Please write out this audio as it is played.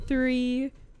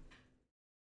3.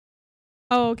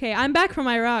 Oh, okay. I'm back from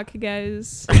Iraq,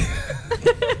 guys.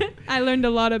 I learned a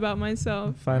lot about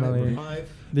myself. Finally. We're live.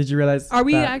 Did you realize? Are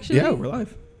we that- actually? Yeah, we're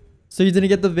live. So you didn't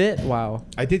get the bit? Wow.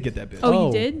 I did get that bit. Oh, Oh,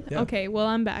 you did? yeah. Okay. Well,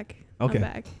 I'm back. Okay. I'm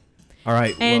back. All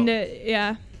right. And well,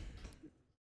 yeah.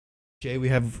 Jay, who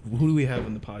do we have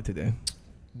on the pod today?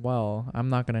 Well, I'm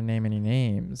not gonna name any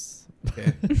names.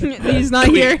 Okay. He's not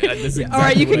here. That's All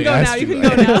right, you can exactly go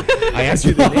what I now. asked You can you. go now. I asked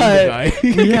you to name the guy.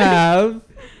 We have.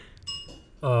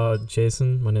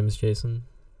 Jason. My name is Jason.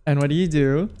 And what do you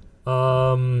do?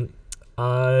 I'm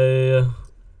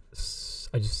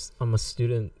a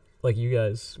student like you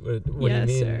guys. What do you Yes,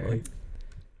 mean? sir. Like,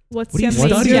 What's What are your you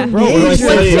major? studying, bro? what do I What's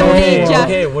study? your Okay, major?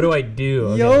 okay, what do I do?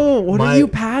 Okay. Yo, what My- are you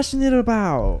passionate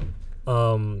about?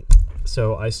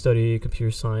 So I study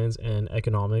computer science and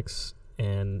economics,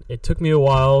 and it took me a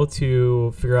while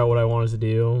to figure out what I wanted to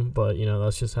do, but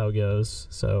that's just how it goes.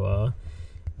 So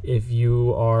if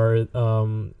you are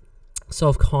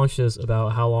self-conscious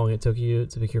about how long it took you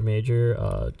to pick your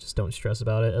major, just don't stress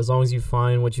about it. As long as you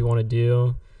find what you want to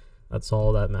do, that's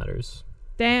all that matters.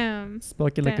 Damn.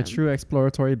 Spoken like a Damn. true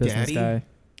exploratory business Daddy? guy.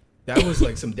 That was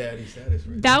like some daddy status,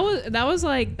 right? That was it's That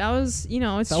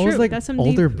true. was like That's some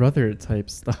older deep. brother type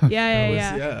stuff. Yeah.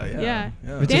 Yeah.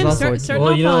 Which Damn, is also starting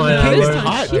Well, off on I this learned, time.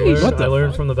 hot, I dude. learned, What the I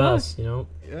learned from the fuck? best, Yeah.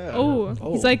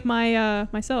 Oh, he's like my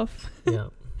myself. Yeah.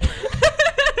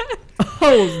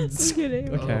 Oh, Just kidding.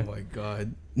 Okay. Oh my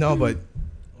god. No, but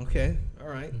okay. All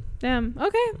right. Damn.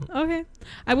 Okay.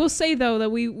 I will say though that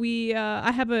we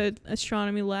I have a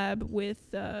astronomy lab with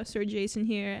Sir Jason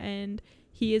here, and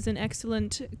he is an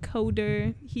excellent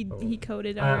coder. He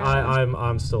coded our.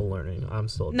 I'm still learning. I'm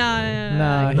still.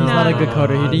 Nah, he's No, not a good no, coder.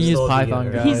 He I'm didn't use still a Python,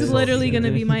 beginner. guys. He's Yeah. literally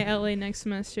gonna be my LA next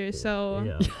semester. So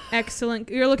Yeah. excellent.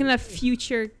 You're looking at a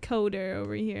future coder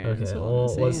over here. Okay. That's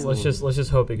all I'm Well, saying. let's just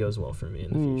hope it goes well for me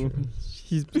in the Ooh,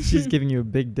 future. she's giving you a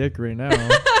big dick right now.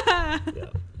 Yeah.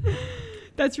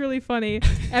 That's really funny.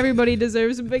 Everybody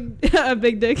deserves a big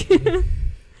dick.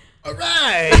 All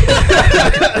right.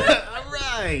 All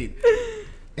right.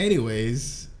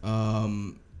 Anyways, I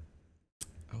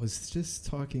was just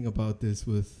talking about this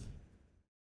with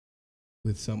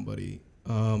somebody.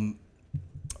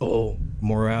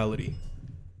 Morality.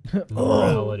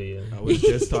 Morality. I was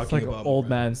just It's talking like an about old morality.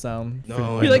 man sound. No,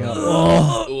 You're I like, know.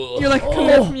 oh. You're like coming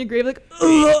up from your grave, like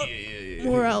Yeah.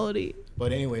 morality.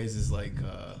 But anyways, it's like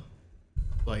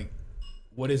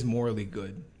what is morally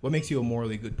good? What makes you a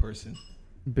morally good person?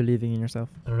 Believing in yourself.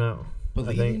 I don't know.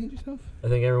 Believing in yourself? I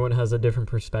think everyone has a different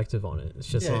perspective on it. It's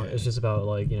just Yeah. it's just about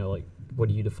like what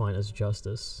do you define as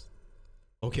justice?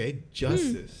 Okay,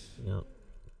 justice. Yeah.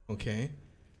 Okay.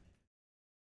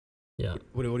 Yeah.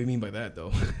 What do you mean by that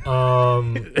though?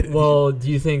 Well, do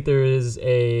you think there is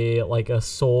a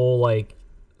sole like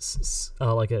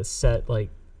a set like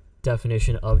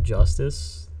definition of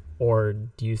justice, or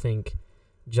do you think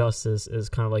justice is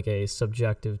kind of like a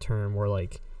subjective term where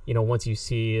once you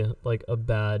see like a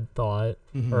bad thought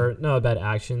Mhm. or no, a bad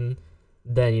action,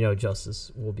 then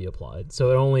justice will be applied.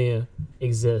 So it only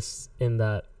exists in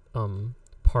that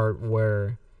part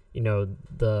where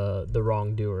the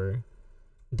wrongdoer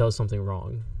does something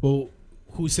wrong. Well,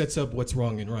 who sets up what's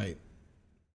wrong and right?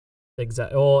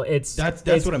 Exactly. Well, That's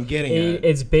it's- what I'm getting at.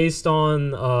 It's based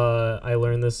on I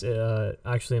learned this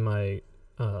actually in my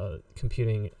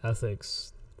computing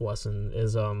ethics lesson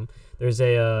is there's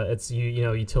a it's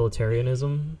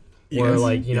utilitarianism where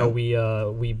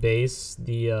Yes. we base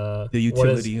the The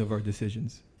utility of our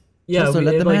decisions. yeah Just to we,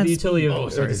 let the like man the utility speak. of Oh,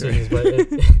 our sorry. decisions,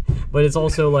 but it's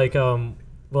also like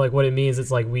what it means.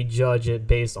 It's like we judge it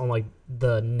based on like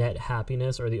the net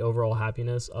happiness or the overall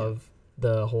happiness of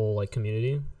the whole like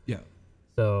community. Yeah.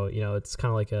 So it's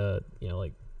kind of like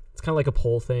it's kind of like a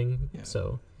poll thing. Yeah.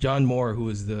 So John Moore, who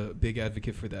is the big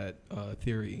advocate for that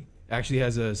theory, actually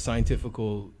has a scientific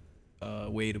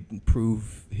way to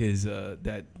prove his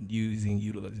that using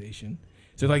utilization.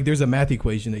 So like there's a math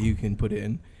equation that you can put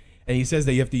in, and he says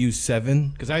that you have to use 7,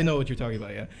 because I know what you're talking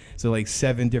about. Yeah. So like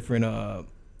 7 different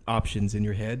options in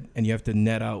your head, and you have to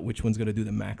net out which one's going to do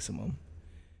the maximum,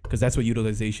 because that's what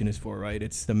utilization is for, right?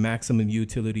 It's the maximum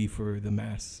utility for the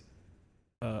mass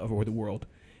or the world.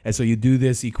 And so you do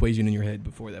this equation in your head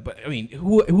before that. But I mean,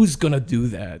 who's gonna do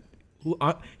that? You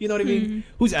know what I mean?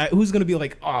 Who's gonna be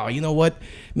like, oh, you know what?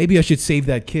 Maybe I should save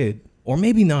that kid, or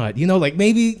maybe not.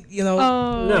 Maybe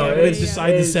Oh, No, I it's-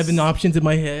 decide the 7 options in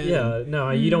my head. yeah,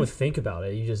 no, you don't think about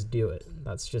it. You just do it.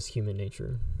 That's just human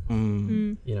nature.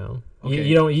 Mm. Okay.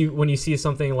 You don't when you see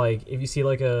something like if you see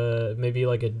like maybe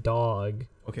a dog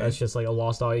Okay. that's just like a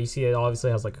lost dog. You see it obviously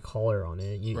has like a collar on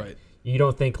it. Right. You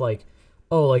don't think like,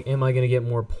 oh, like am I gonna get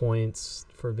more points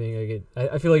for being a good.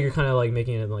 I feel like you're kind of like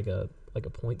making it like a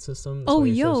point system. That's Oh, why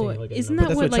you're yo, saying, like, a isn't number.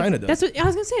 that But what that's what like China does. that's what I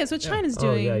was gonna say? That's what Yeah. China's Oh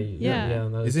doing. yeah, yeah.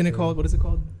 that is Isn't it true. called? What is it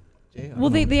called? Jay? I don't Well,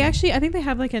 know. they actually, I think they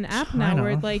have like an app now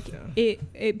where China. like Yeah.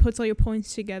 it puts all your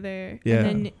points together, Yeah.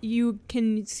 and then you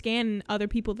can scan other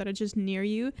people that are just near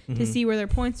you to Mhm. see where their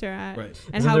points are at, Right.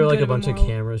 and Isn't how there like good a bunch of moral-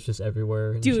 cameras just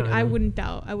everywhere? In Dude, China? I wouldn't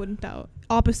doubt.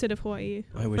 Opposite of Hawaii,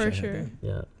 I wish I for had sure. that.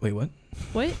 Yeah. Wait, what?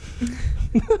 What?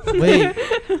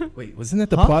 Wait, Wait, wasn't that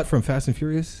the Huh? plot from Fast and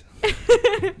Furious?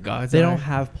 God's they eye? don't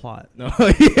have plot. No,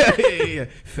 yeah.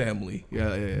 Family.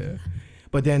 Yeah.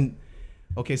 But then,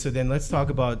 okay, so then let's talk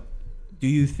about, do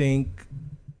you think,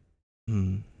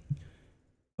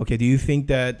 okay, do you think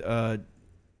that,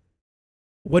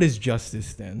 what is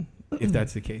justice then, if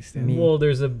that's the case then? Me. Well,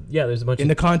 there's a bunch In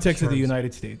the of context of the terms.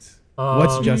 United States,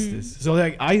 what's Um, justice? So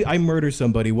like, I murder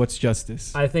somebody, what's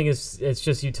justice? I think it's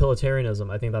just utilitarianism.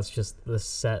 I think that's just the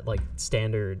set like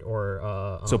standard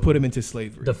or So put him into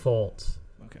slavery. default.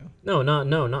 Okay.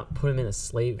 Not put him in a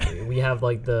slavery. We have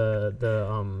like the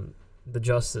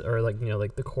justice or like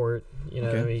like the court.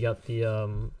 Okay. We got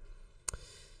the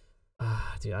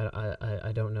dude,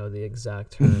 I don't know the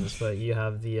exact terms, but you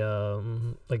have the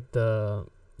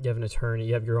you have an attorney,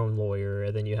 you have your own lawyer,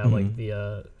 and then you have like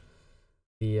the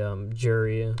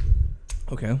jury,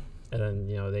 Okay. and then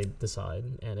they decide,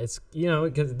 and it's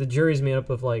because the jury's made up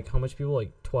of like how much people,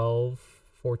 like 12,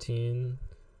 14.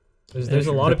 There's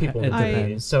a lot of people in the jury,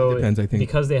 depends. so Depends, I think.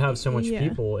 because they have so much Yeah.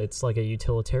 people, it's like a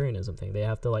utilitarianism thing. They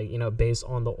have to like based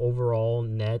on the overall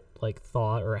net like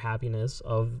thought or happiness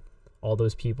of all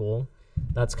those people.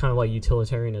 That's kind of like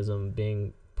utilitarianism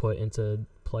being put into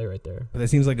play right there. But that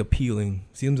seems like appealing.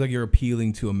 Seems like you're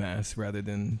appealing to a mass rather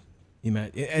than and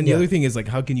the Yeah. other thing is like,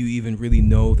 how can you even really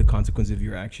know the consequence of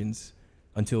your actions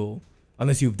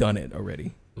unless you've done it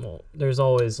already? Well, there's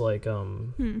always like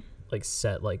Hmm. like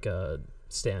set like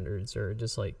standards or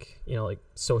just like like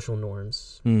social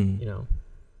norms.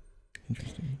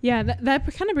 Interesting. Yeah,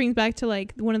 that kind of brings back to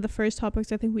like one of the first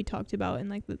topics I think we talked about in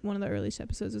like one of the earliest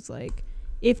episodes. It's like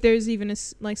if there's even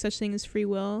like such thing as free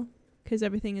will, because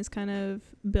everything is kind of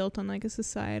built on like a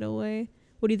societal way.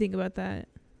 What do you think about that?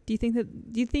 Do you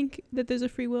think that there's a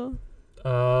free will?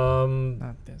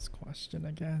 Not this question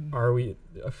again. Are we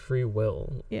a free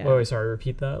will? Yeah. Oh, wait, sorry.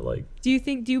 Repeat that. Like, Do you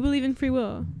believe in free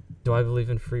will? do I believe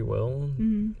in free will?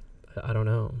 Mm-hmm. I don't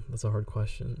know. That's a hard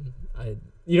question. I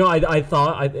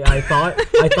thought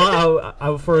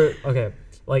I for okay,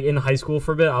 like in high school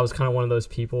for a bit, I was kind of one of those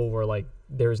people where like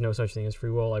there is no such thing as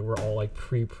free will. Like we're all like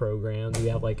pre-programmed. We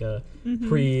have like a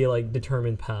Mm-hmm.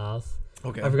 determined path.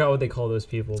 Okay. I forgot what they call those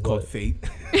people. It's but called fate.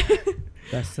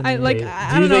 Destiny. I like Fate.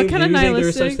 I don't know, kind of Do you think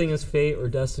there's such nihilistic. thing as fate or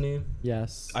destiny?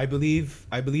 Yes. I believe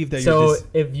that So you're just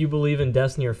if you believe in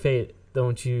destiny or fate,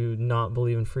 don't you not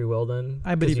believe in free will then?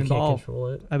 I 'Cause believe you in can't all. control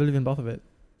it. I believe in both of it.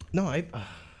 no,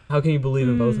 How can you believe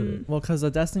in both of it? Well, because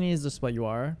a destiny is just what you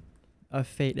are. A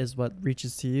fate is what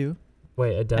reaches to you.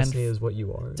 Wait, a destiny f- is what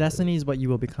you are. Destiny is what you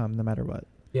will become no matter what.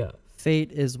 Yeah.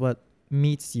 Fate is what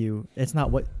meets you. It's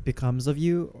not what becomes of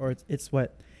you, or it's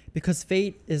what, because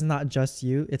fate is not just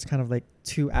you. It's kind of like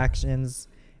two actions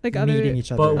Like meeting other. each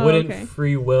But other. Oh, wouldn't okay.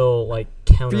 free will like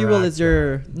counteract Free will is that?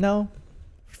 your no.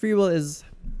 Free will is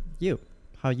you,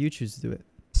 how you choose to do it.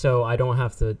 So I don't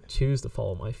have to choose to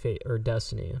follow my fate or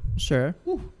destiny. Sure.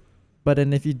 But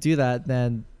then if you do that,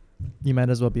 then you might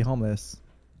as well be homeless.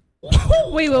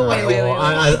 Wait. Well,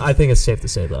 I think it's safe to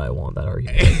say that I want that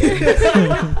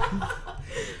argument.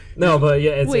 No, but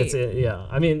yeah, it's yeah.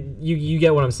 I mean, you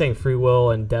get what I'm saying. Free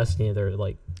will and destiny, they're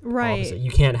like Right. opposite.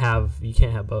 You can't have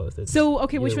both. It's So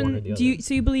okay, which either one or one the do you? other.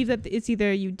 So you believe that it's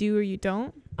either you do or you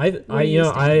don't? I Where do you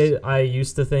stand? I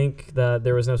used to think that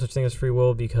there was no such thing as free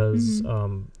will because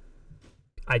Mhm.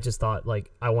 I just thought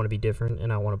like I want to be different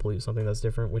and I want to believe something that's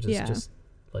different, which is Yeah. just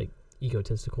like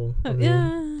egotistical. of me.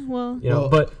 Yeah. Well. Well,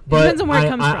 but depends on where it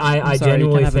comes from. I I'm sorry, you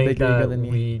genuinely can have a think bigger ego that than me.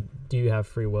 we do have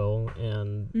free will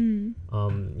and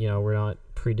Mm. we're not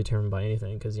predetermined by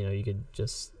anything because you could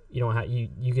just you don't have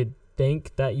you could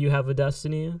think that you have a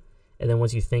destiny and then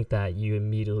once you think that you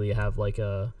immediately have like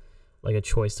a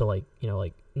choice to like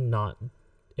not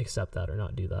accept that or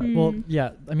not do that. Mm. Well,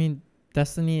 yeah. I mean,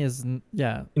 destiny is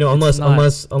yeah. Unless it's not-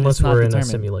 unless it's not we're in a determined.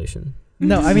 simulation.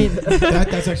 No, I mean that's actually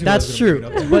That's what I was gonna true.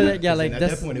 bring it up to. But, yeah, Because like, then at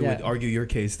that's- that point it yeah. would argue your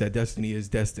case that destiny is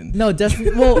destined. no destiny.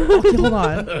 Well,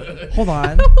 okay, hold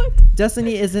on.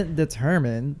 Destiny isn't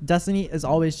determined. Destiny is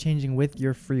always changing with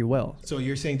your free will. So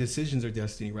you're saying decisions are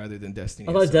destiny rather than destiny.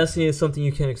 I thought itself. destiny is something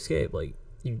you can't escape. Like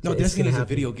No, it's Destiny gonna is a happen.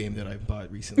 video game that I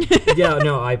bought recently. Yeah,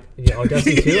 no,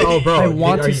 Destiny 2. Oh, bro, I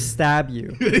want are to you- stab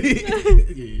you.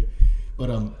 Yeah. But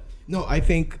no, I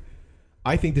think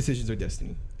decisions are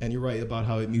destiny, And you're right about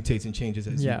how it mutates and changes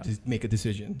as you just make a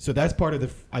decision. So that's part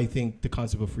of I think the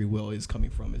concept of free will is coming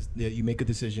from, is that you make a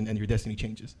decision and your destiny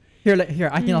changes. Here,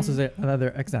 I can also say another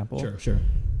example. Sure.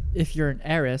 If you're an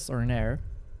heiress or an heir,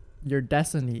 your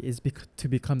destiny is to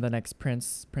become the next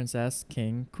prince, princess,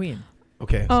 king, queen.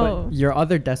 Okay. Oh. But your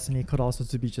other destiny could also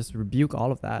to be just rebuke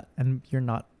all of that, and you're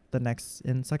not the next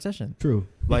in succession. True.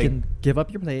 You can give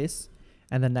up your place,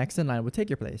 and the next in line would take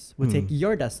your place, would take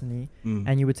your destiny,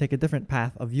 and you would take a different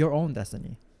path of your own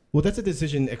destiny. Well, that's a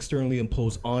decision externally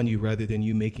imposed on you rather than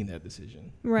you making that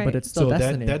decision. Right. But it's still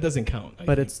destiny. That doesn't count.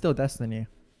 But it's still destiny.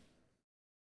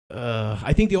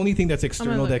 I think the only thing that's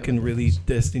external that can really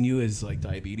destine you is like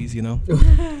diabetes, you know?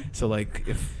 So like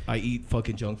if I eat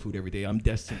fucking junk food every day, I'm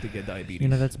destined to get diabetes. You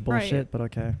know, that's bullshit, Right. but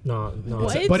okay. No.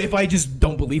 What? But if I just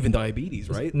don't believe in diabetes,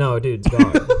 right? No, dude,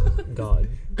 God.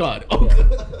 God. Oh,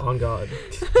 Yeah, on God.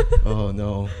 oh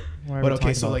no. Why are But we okay,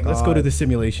 talking so about like let's go to God? the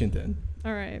simulation then.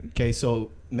 All right. Okay,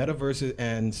 so Metaverse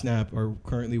and Snap are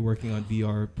currently working on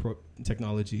VR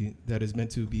technology that is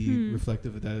meant to be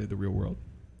reflective of that of the real world.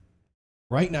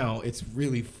 Right now, it's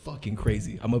really fucking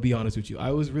crazy. I'm gonna be honest with you.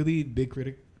 I was really big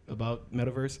critic about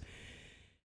Metaverse,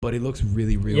 but it looks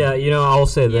really real. Yeah, I'll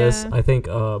say this. Yeah. I think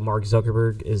Mark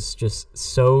Zuckerberg is just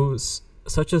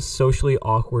such a socially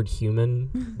awkward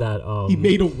human that he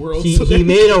made a world. He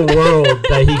made a world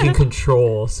that he can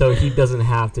control, so he doesn't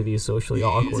have to be socially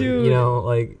awkward. Dude.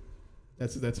 Like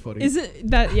that's funny. Is it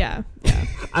that? Yeah.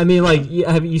 I mean, like,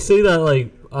 have you seen that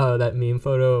like that meme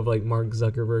photo of like Mark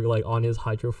Zuckerberg like on his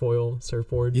hydrofoil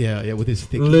surfboard? Yeah, with his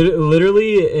sticky.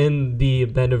 Literally in the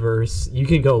metaverse, you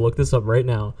can go look this up right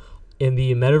now. In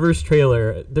the metaverse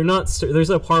trailer, there's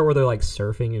a part where they're like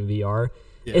surfing in VR.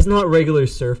 Yeah. It's not regular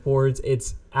surfboards.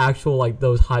 It's actual like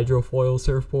those hydrofoil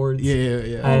surfboards.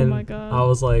 Yeah. And oh my God. I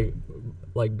was like,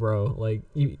 bro, like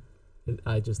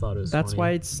I just thought it was. That's funny. why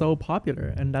it's so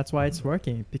popular, and that's why it's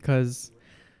working, because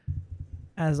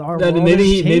as our That world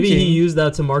maybe is maybe he changing- used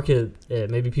that to market it.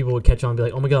 Maybe people would catch on and be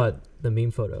like, oh my God, the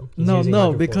meme photo. He's No, using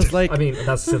no, hydrofoil. because, like, I mean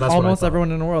that's what I almost thought.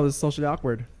 everyone in the world is socially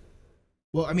awkward.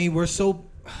 Well, I mean, we're so.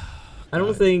 I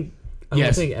don't think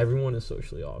Yes. everyone is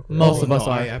socially awkward. Most of us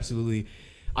are.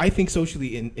 I think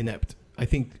socially inept. I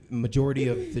think majority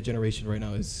of the generation right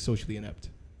now is socially inept.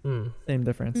 Same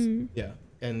difference. Yeah,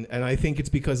 and I think it's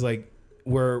because like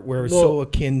we're so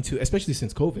akin to, especially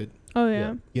since COVID. Oh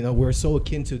yeah. You know, we're so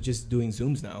akin to just doing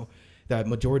Zooms now that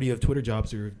majority of Twitter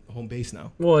jobs are home based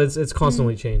now. Well, it's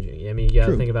constantly changing. I mean, you gotta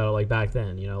True. think about it like back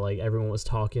then. Like everyone was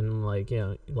talking like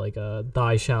like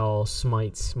 "Thy shall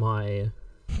smites my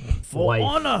wife."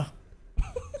 honor.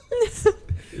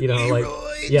 Like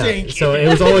So it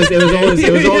was always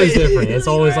different. It's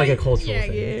always like a cultural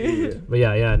thing.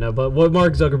 But But what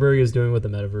Mark Zuckerberg is doing with the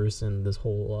metaverse and this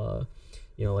whole,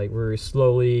 like we're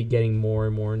slowly getting more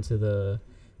and more into the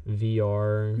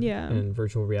VR and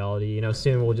virtual reality.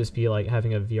 Soon we'll just be like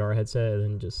having a VR headset and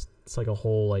then just it's like a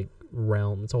whole like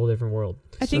realm. It's a whole different world.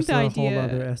 I think the a idea. whole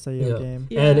other SAO game.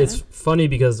 Yeah. And it's funny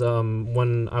because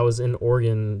when I was in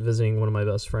Oregon visiting one of my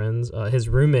best friends, his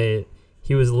roommate,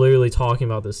 he was literally talking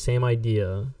about the same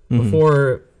idea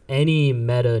before any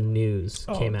meta news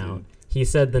came out. He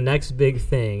said the next big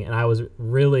thing, and I was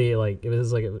really like, it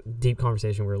was like a deep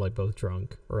conversation. We were like both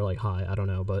drunk or like high, I don't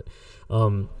know, but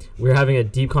we were having a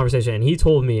deep conversation, and he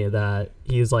told me that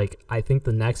he was like, I think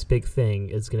the next big thing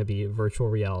is going to be virtual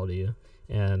reality,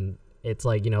 and it's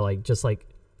like like just like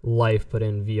life put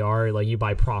in VR, like you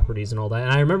buy properties and all that.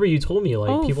 And I remember you told me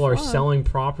like people are selling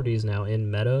properties now in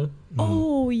Meta.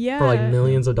 Oh yeah. For like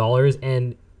millions of dollars,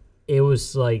 and it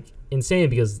was like insane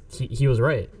because he was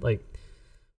right. Like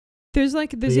there's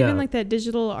even like that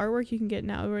digital artwork you can get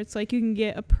now where it's like you can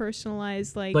get a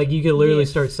personalized like you could literally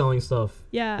start selling stuff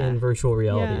in virtual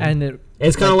reality. Yeah. And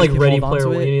it's kind of like if you Ready hold on Player to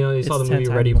One. it, You saw the it's movie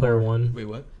 10 Ready times Player more. One. Wait,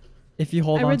 what? if you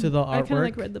hold on to the I kind of artwork,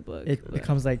 like read the book. it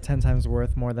becomes like 10 times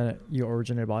worth more than you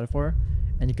originally bought it for,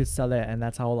 and you could sell it, and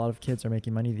that's how a lot of kids are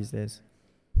making money these days.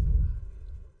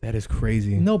 That is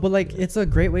crazy. No, but like it's a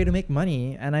great way to make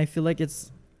money, and I feel like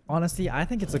it's honestly, I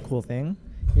think it's a cool thing.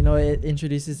 It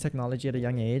introduces technology at a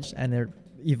young age, and they're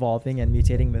evolving and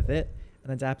mutating with it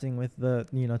and adapting with the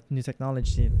new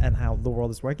technology and how the world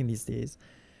is working these days.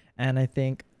 And I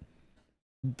think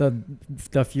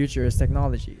the future is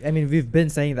technology. I mean, we've been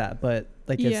saying that, but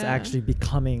like it's actually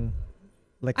becoming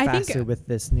like faster with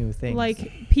this new thing.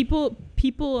 Like people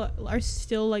are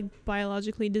still like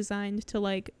biologically designed to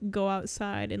like go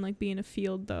outside and like be in a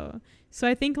field though. So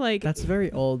I think like that's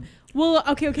very old. Well,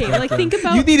 okay. Like think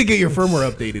about. You need to get your firmware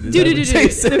updated.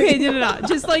 Okay, no.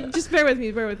 Just bear with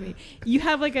me. You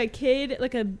have like a kid,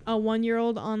 like a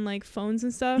 1-year-old on like phones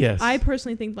and stuff. Yes. I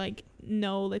personally think like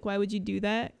know, like, why would you do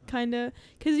that, kind of?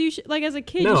 Because you should, like, as a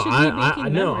kid, No, you should be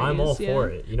making no, memories. I'm all yeah. for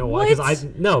it. You know why?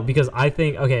 Because I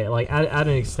think, okay, like, at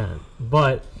an extent,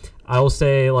 but I will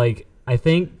say, like, I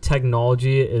think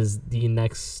technology is the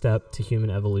next step to human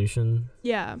evolution.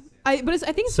 Yeah. I think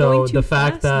it's so going too the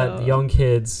fact fast, that though. young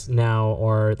kids now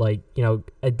are, like, you know,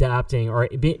 adapting, or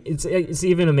it's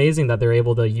even amazing that they're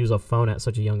able to use a phone at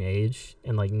such a young age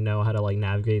and, like, know how to, like,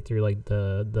 navigate through, like,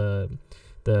 the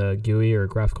GUI or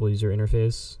graphical user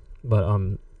interface. But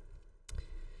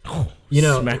you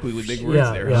know, smack me with big words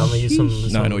there. Yeah, I'm gonna use some.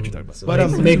 No, I know what you're talking about.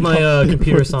 But make my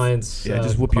computer science. Yeah,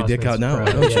 just whoop your dick out now.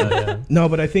 proud. Yeah. No,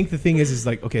 but I think the thing is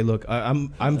like, okay, look,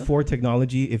 I'm for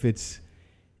technology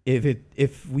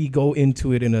if we go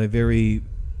into it in a very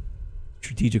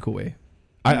strategical way.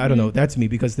 I don't know. That's me,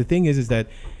 because the thing is that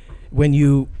when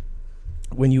you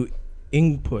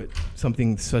input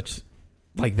something such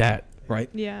like that, right?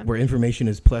 Yeah. Where information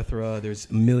is plethora,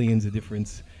 there's millions of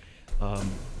different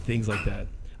things like that.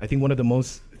 I think one of the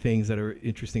most things that are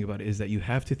interesting about it is that you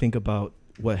have to think about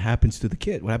what happens to the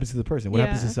kid, what happens to the person, what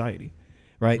happens to society,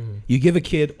 right? Mm-hmm. You give a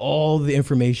kid all the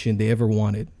information they ever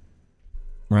wanted,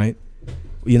 right?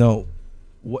 You know,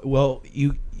 well,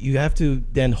 you have to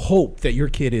then hope that your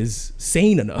kid is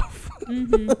sane enough,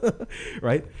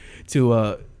 right?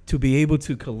 To be able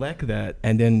to collect that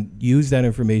and then use that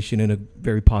information in a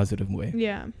very positive way.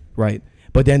 Yeah. Right.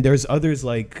 But then there's others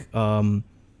like,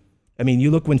 I mean,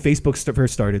 you look when Facebook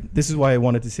first started. This is why I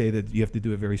wanted to say that you have to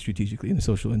do it very strategically in a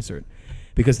social insert.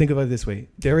 Because think about it this way.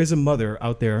 There is a mother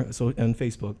out there on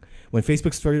Facebook. When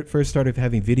Facebook first started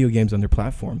having video games on their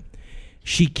platform,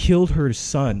 she killed her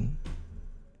son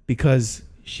because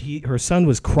her son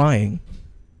was crying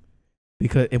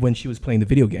because when she was playing the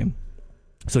video game.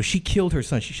 So she killed her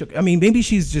son. Maybe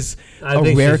she's just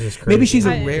rare. Maybe she's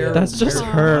a rare. That's just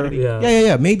her.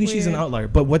 Yeah. Maybe she's an Weird. outlier.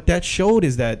 But what that showed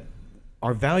is that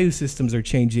our value systems are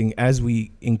changing as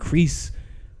we increase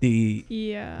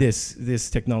this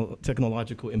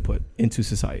technological input into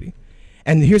society.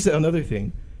 And here's another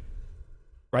thing,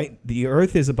 right? The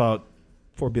Earth is about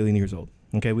 4 billion years old.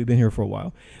 Okay, we've been here for a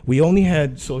while. We only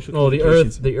had social. Oh,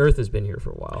 communications. the Earth has been here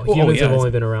for a while. Humans have only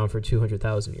been around for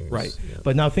 200,000 years. Right. Yeah.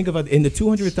 But now think about in the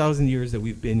 200,000 years that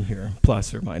we've been here,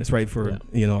 plus or minus, right? For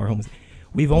our homes,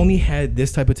 we've only had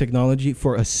this type of technology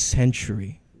for a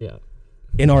century. Yeah.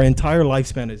 In our entire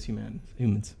lifespan as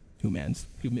humans. Humans.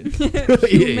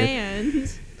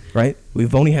 Right?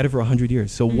 We've only had it for 100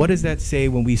 years. So what does that say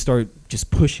when we start just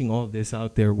pushing all of this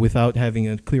out there without having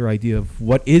a clear idea of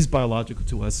what is biological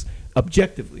to us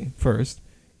objectively first,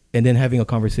 and then having a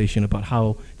conversation about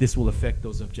how this will affect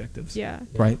those objectives? Yeah.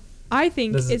 Right? I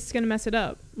think it's going to mess it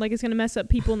up. Like, it's going to mess up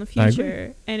people in the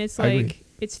future. And it's like,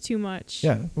 it's too much.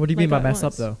 Yeah. What do you mean by mess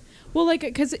up, though? Well, like,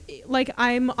 because, like,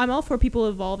 I'm all for people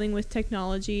evolving with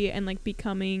technology and, like,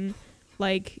 becoming,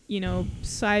 like, you know,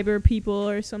 cyber people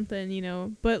or something, you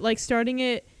know. But, like, starting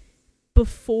it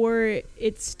before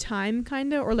its time,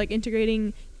 kind of, or, like,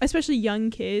 integrating, especially young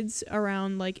kids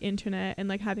around, like, internet and,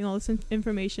 like, having all this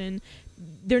information,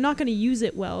 they're not going to use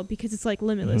it well because it's, like,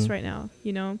 limitless right now,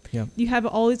 you know. Yeah. You have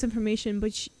all this information,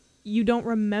 but you don't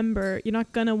remember. You're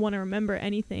not going to want to remember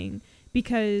anything.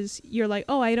 Because you're like,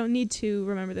 oh, I don't need to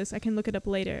remember this. I can look it up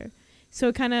later. So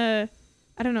it kind of,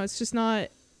 I don't know. It's just not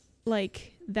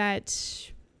like that.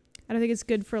 I don't think it's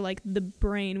good for like the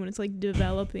brain when it's like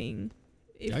developing.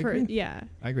 I agree. Yeah.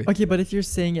 I agree. Okay, but if you're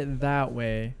saying it that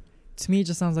way, to me, it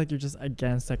just sounds like you're just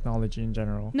against technology in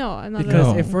general. No, I'm not.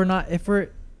 Because No.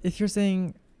 if you're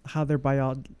saying how they're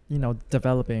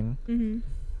developing, Mm-hmm.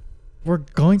 we're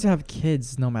going to have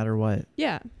kids no matter what.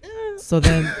 Yeah. So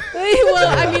then,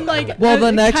 well, I mean, like.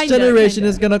 the next generation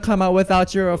is kinda. gonna come out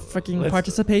without your freaking Let's-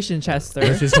 participation, Chester.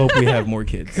 Let's just hope we have more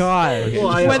kids. God. Okay.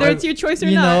 Well, Whether it's your choice or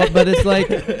You not. know, but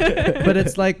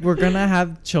it's like we're gonna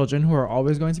have children who are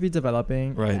always going to be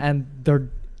developing, Right. and they're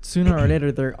sooner or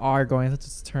later they are going to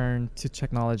just turn to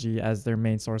technology as their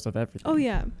main source of everything. Oh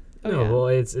yeah. Oh, No, yeah. well,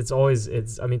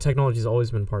 it's I mean, technology's always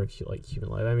been part of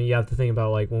human life. I mean, you have to think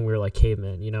about like when we were like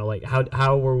cavemen, you know, like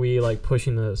how were we like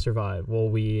pushing to survive? Well,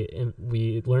 we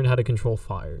learned how to control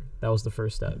fire. That was the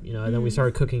first step, you know, and then we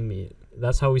started cooking meat.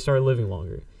 That's how we started living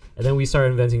longer. And then we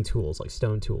started inventing tools like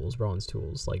stone tools, bronze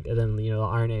tools, like, and then, you know, the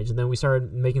Iron Age, and then we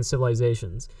started making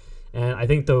civilizations. And I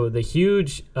think the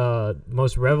huge,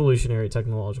 most revolutionary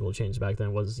technological change back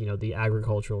then was, you know, the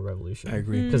agricultural revolution. I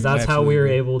agree. Because that's how we were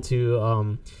Absolutely. able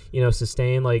to, you know,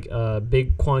 sustain like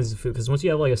big quantities of food. Because once you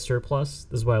have like a surplus,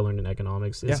 this is what I learned in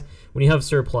economics, is when you have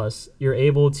surplus, you're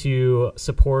able to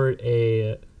support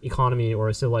a economy or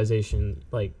a civilization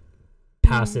like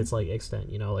past its like extent.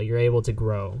 You know, like you're able to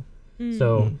grow.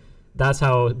 So that's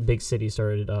how big cities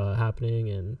started happening,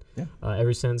 and Yeah.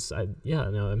 ever since, I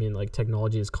mean, like,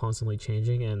 technology is constantly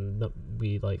changing, and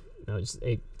we, like,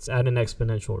 it's at an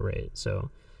exponential rate. So,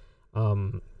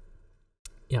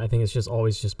 I think it's just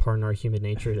always just part of our human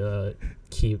nature to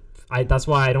keep. That's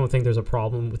why I don't think there's a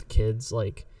problem with kids,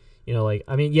 like. Like,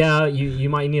 I mean, yeah, you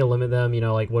might need to limit them,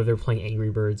 like, what if they're playing Angry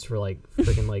Birds for, like,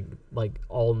 freaking, like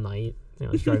all night,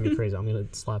 it's driving me crazy. I'm going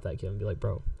to slap that kid and be like,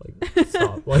 bro, like,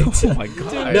 stop. Like, oh, my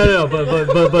God. No,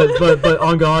 but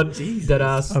on God, dead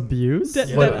ass. Abuse?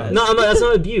 No, that's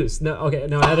not abuse. No, okay,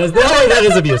 no, that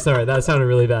is abuse. Sorry, that sounded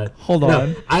really bad. Hold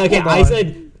on. I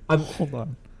said, hold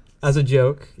on. As a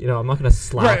joke, I'm not going to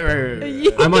slap them.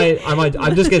 Right.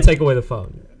 I'm just going to take away the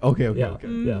phone. Okay.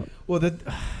 Yeah. Well,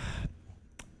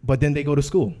 but then they go to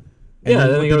school. And then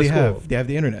what they go to school. Have? They have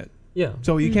the internet. Yeah.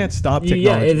 So you can't stop technology.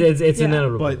 Yeah, it's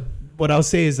inevitable. But what I'll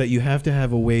say is that you have to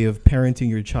have a way of parenting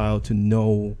your child to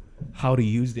know how to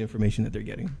use the information that they're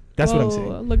getting. That's what I'm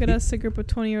saying. Look at us, a group of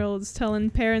 20-year-olds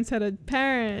telling parents how to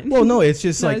parent. Well, no, it's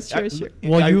just like... It's true.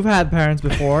 You've had parents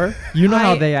before. You know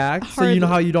how they act, so you know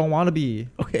how you don't want to be.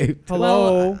 Okay.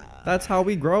 Hello. That's how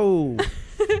we grow.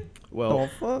 Well,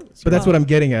 but that's what I'm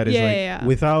getting at is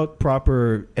without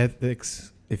proper ethics,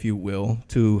 if you will,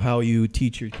 to how you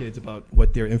teach your kids about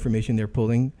what their information they're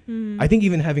pulling. I think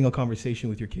even having a conversation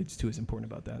with your kids too is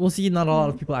important about that. Well, see, not a lot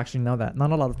of people actually know that.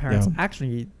 Not a lot of parents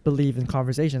actually believe in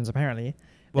conversations, apparently.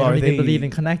 Well, they don't even believe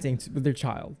in connecting with their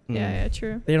child. Yeah,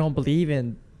 true. They don't believe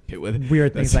in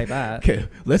weird things like that.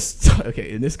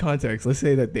 Okay, in this context, let's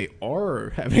say that they are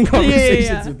having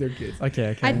conversations with their kids.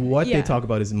 Okay. What they talk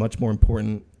about is much more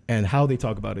important, and how they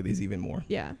talk about it is even more.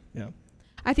 Yeah. Yeah.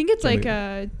 I think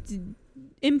it's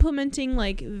implementing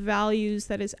like values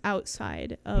that is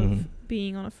outside of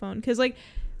being on a phone, because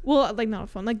not a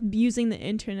phone, like using the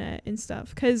internet and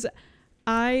stuff, because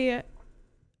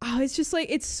it's just like,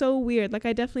 it's so weird. Like,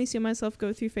 I definitely see myself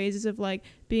go through phases of like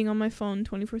being on my phone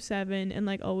 24/7 and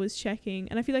like always checking,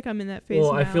 and I feel like I'm in that phase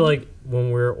now. I feel like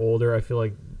when we're older, I feel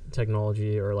like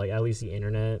technology, or like at least the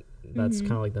internet, that's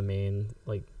kind of like the main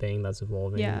like thing that's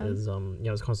evolving. Is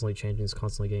it's constantly changing, it's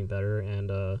constantly getting better,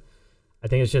 and I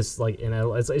think it's just like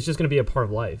it's just gonna be a part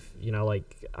of life.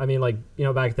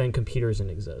 Back then computers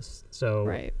didn't exist, so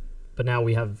right. But now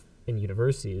we have in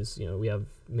universities, we have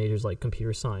majors like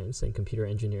computer science and computer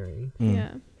engineering.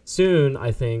 Yeah. Soon,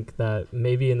 I think that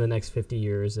maybe in the next 50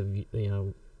 years, of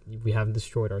we haven't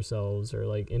destroyed ourselves, or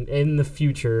like in the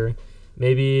future,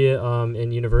 maybe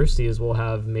in universities we'll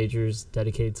have majors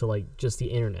dedicated to like just the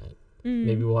internet.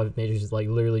 Maybe we'll have majors like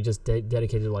literally just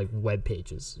dedicated to like web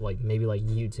pages, like maybe like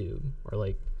YouTube, or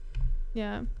like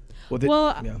I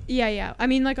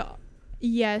mean, like,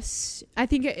 yes, I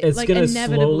think it's like gonna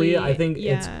inevitably.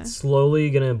 It's slowly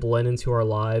gonna blend into our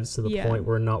lives to the point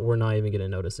where we're not even gonna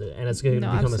notice it, and it's gonna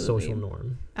become a social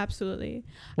norm. Absolutely.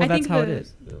 Well, that's how it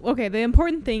is. Okay, the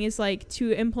important thing is like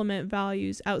to implement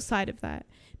values outside of that,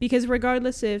 because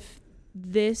regardless if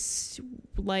this,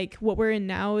 like, what we're in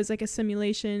now is like a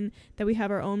simulation that we have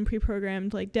our own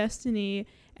pre-programmed like destiny,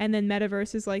 and then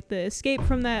metaverse is like the escape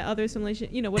from that other simulation,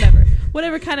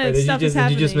 whatever kind of stuff is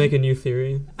happening. Did you just make a new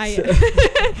theory?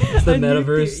 It's the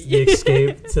metaverse, the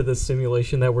escape to the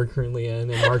simulation that we're currently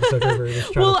in, and Mark Zuckerberg is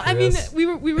trying to free us. we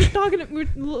were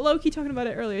low-key talking about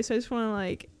it earlier, so I just want to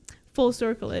like full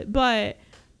circle it, but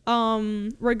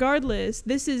regardless,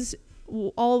 this is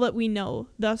all that we know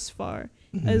thus far.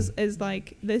 As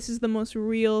like, this is the most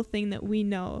real thing that we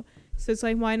know, so it's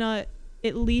like, why not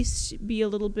at least be a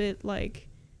little bit like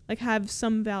have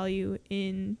some value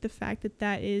in the fact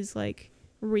that is like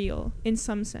real in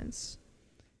some sense.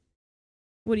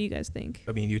 What do you guys think?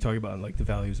 I mean, you're talking about like the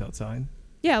values outside.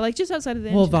 Yeah, like just outside of the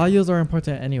internet. internet. Values are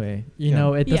important anyway.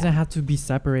 It doesn't have to be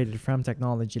separated from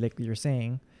technology, like you're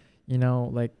saying.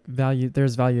 Like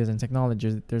there's values in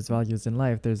technology, there's values in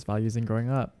life, there's values in growing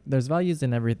up, there's values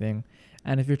in everything.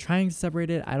 And if you're trying to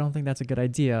separate it, I don't think that's a good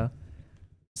idea,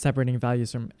 separating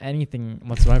values from anything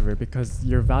whatsoever, because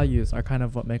your values are kind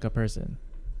of what make a person.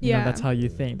 That's how you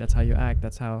think, that's how you act,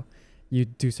 that's how you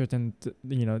do certain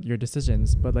your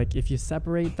decisions. But like, if you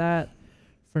separate that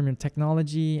from your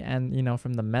technology and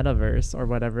from the metaverse or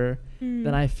whatever,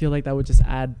 then I feel like that would just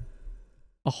add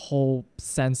a whole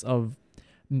sense of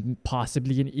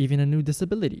possibly even a new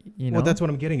disability. Well, that's what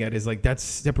I'm getting at, is like that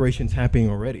separation's happening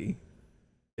already.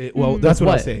 That's what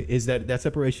I'll say, is that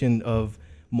separation of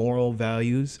moral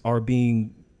values are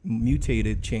being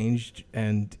mutated, changed,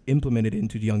 and implemented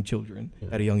into young children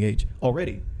at a young age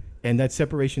already. And that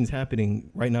separation's happening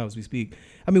right now as we speak.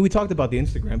 I mean, we talked about the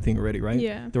Instagram thing already, right?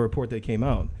 Yeah. The report that came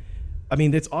out. I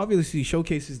mean, that's obviously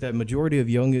showcases that majority of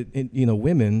young,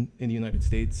 women in the United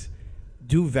States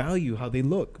do value how they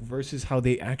look versus how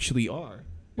they actually are,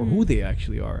 or who they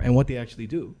actually are, and what they actually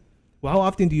do. Well, how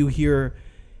often do you hear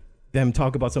them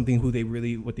talk about something what they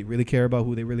really care about,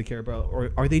 who they really care about,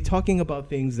 or are they talking about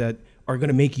things that are going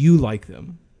to make you like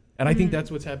them? And I think that's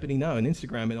what's happening now on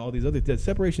Instagram and all these other, that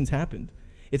separation's happened.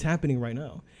 It's happening right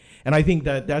now. And I think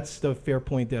that that's the fair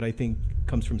point that I think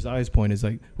comes from Zai's point, is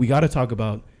like, we got to talk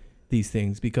about these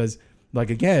things because, like,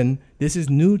 again, this is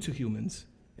new to humans.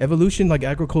 Evolution, like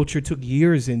agriculture, took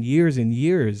years and years and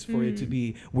years for it to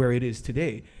be where it is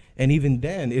today. And even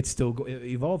then, it's still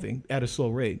evolving at a slow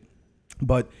rate.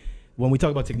 But when we talk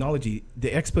about technology,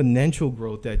 the exponential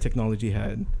growth that technology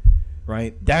had,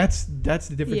 right? That's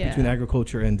the difference between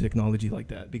agriculture and technology like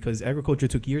that. Because agriculture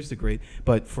took years to create,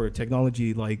 but for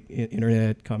technology like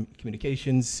internet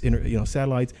communications,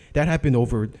 satellites, that happened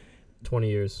over 20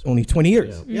 years. Only 20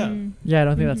 years. Yeah. Yeah, I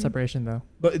don't think that's separation though.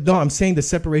 But no, I'm saying the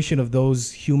separation of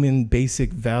those human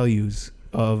basic values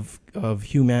of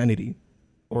humanity,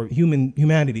 or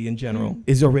humanity in general,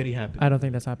 is already happening. I don't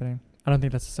think that's happening. I don't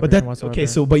think that's a separation whatsoever.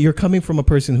 Okay, but you're coming from a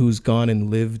person who's gone and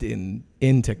lived in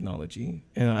technology,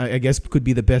 and I guess could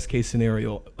be the best case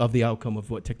scenario of the outcome of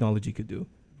what technology could do,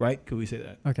 right? Could we say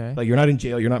that? Okay. Like, you're not in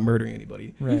jail, you're not murdering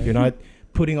anybody, right. You're not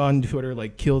putting on Twitter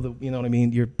like kill the, you know what I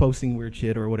mean? You're posting weird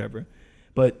shit or whatever,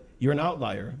 but you're an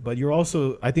outlier. But you're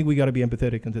also, I think we got to be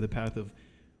empathetic into the path of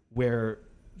where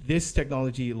this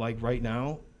technology, like right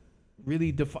now,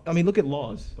 really look at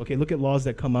laws. Okay, look at laws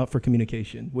that come out for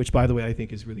communication, which, by the way, I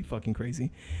think is really fucking crazy.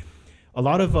 A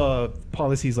lot of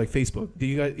policies like Facebook, do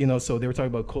you guys, so they were talking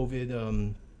about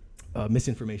COVID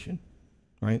misinformation,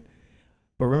 right?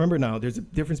 But remember now, there's a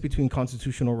difference between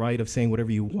constitutional right of saying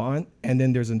whatever you want, and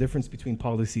then there's a difference between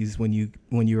policies when you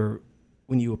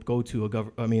go to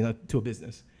to a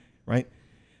business, right?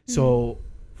 Mm-hmm. So,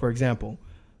 for example,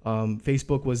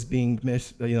 Facebook was being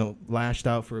lashed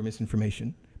out for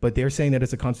misinformation. But they're saying that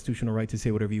it's a constitutional right to say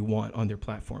whatever you want on their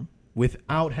platform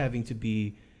without having to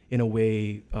be, in a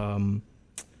way,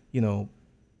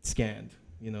 scanned.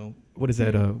 What is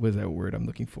that? What is that word I'm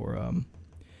looking for?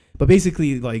 But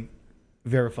basically, like,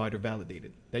 verified or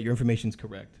validated that your information is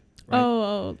correct.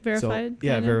 Right? Verified.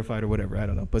 So, verified or whatever. I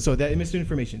don't know. But so that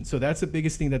misinformation. So that's the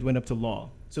biggest thing that went up to law.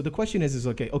 So the question is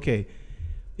okay,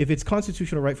 if it's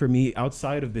constitutional right for me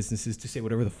outside of businesses to say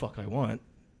whatever the fuck I want,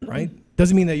 right?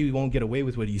 Doesn't mean that you won't get away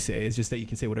with what you say. It's just that you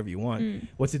can say whatever you want.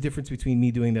 What's the difference between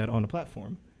me doing that on a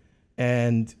platform?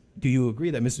 And do you agree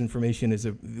that misinformation is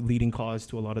a leading cause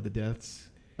to a lot of the deaths?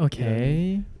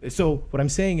 Okay. So what I'm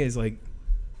saying is, like,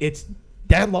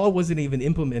 that law wasn't even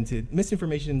implemented.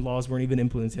 Misinformation laws weren't even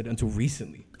implemented until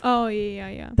recently. Oh,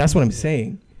 yeah. That's what I'm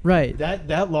saying. Right.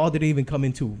 That law didn't even come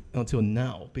until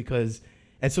now, because,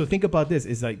 and so think about this,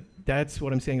 is like, that's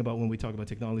what I'm saying about when we talk about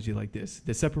technology like this,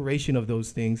 the separation of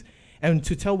those things, and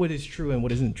to tell what is true and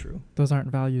what isn't true. Those aren't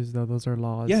values, though. Those are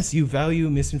laws. Yes, you value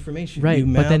misinformation. Right,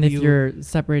 but then if you're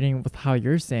separating with how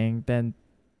you're saying, then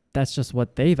that's just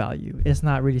what they value. It's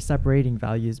not really separating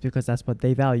values because that's what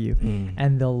they value.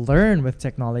 And they'll learn with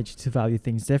technology to value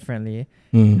things differently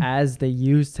as they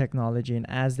use technology and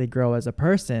as they grow as a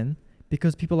person,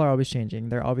 because people are always changing.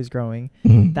 They're always growing.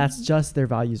 That's just their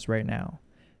values right now.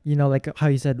 Like how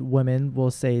you said women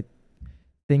will say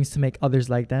things to make others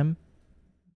like them.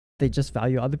 They just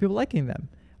value other people liking them.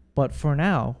 But for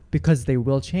now, because they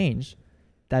will change,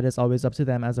 that is always up to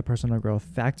them as a personal growth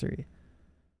factory.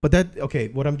 But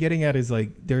what I'm getting at is,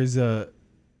 like, there's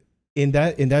in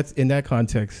that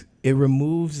context, it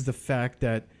removes the fact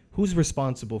that who's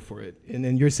responsible for it. And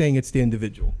then you're saying it's the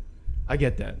individual. I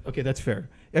get that. Okay, that's fair.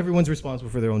 Everyone's responsible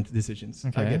for their own decisions.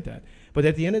 Okay. I get that. But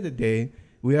at the end of the day,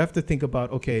 we have to think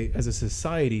about, okay, as a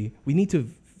society, we need to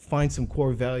find some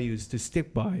core values to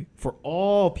stick by for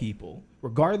all people,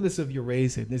 regardless of your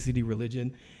race, ethnicity,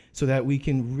 religion, so that we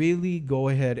can really go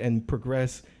ahead and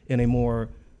progress in a more,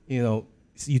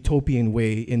 utopian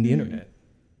way in the internet.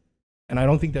 And I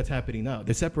don't think that's happening now.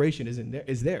 The separation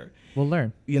is there. We'll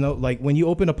learn. Like when you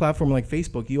open a platform like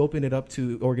Facebook, you open it up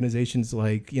to organizations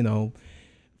like,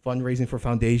 fundraising for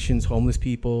foundations, homeless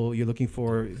people. You're looking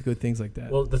for good things like that.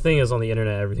 Well, the thing is, on the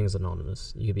internet, everything's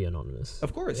anonymous. You could be anonymous.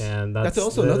 Of course. And that's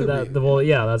also another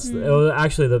that's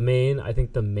actually the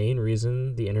main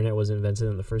reason the internet was invented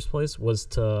in the first place was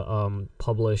to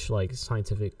publish like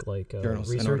scientific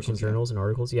research and journals and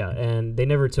articles. Yeah, and they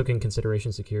never took in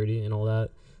consideration security and all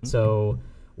that. So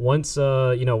once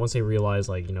once they realized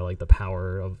like the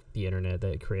power of the internet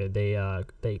that it created,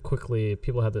 they quickly,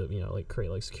 people had to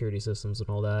create like security systems and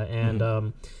all that.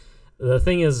 And the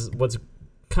thing is, what's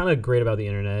kind of great about the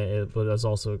internet, but that's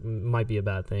also might be a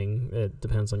bad thing, it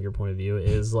depends on your point of view,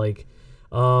 is like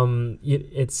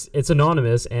it's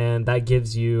anonymous, and that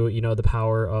gives you, the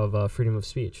power of freedom of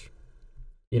speech.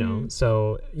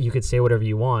 So you could say whatever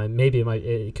you want. Maybe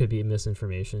it could be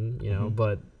misinformation,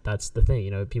 but that's the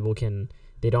thing. People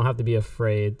they don't have to be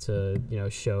afraid to,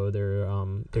 show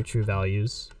their true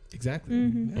values. Exactly.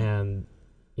 Mm-hmm. Yeah. And,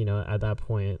 at that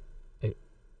point,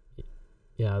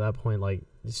 like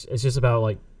it's just about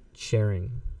like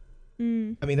sharing.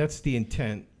 I mean, that's the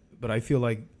intent, but I feel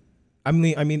like, I'm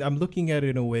looking at it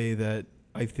in a way that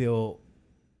I feel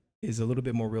is a little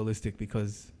bit more realistic,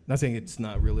 because not saying it's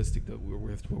not realistic that what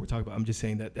we're talking about. I'm just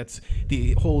saying that that's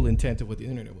the whole intent of what the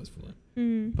internet was for.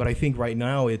 But I think right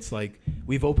now it's like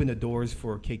we've opened the doors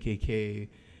for KKK,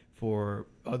 for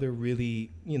other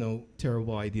really,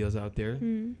 terrible ideas out there,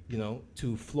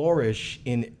 to flourish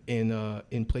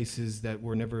in places that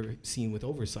were never seen with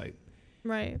oversight.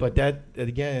 Right. But that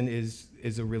again is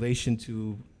a relation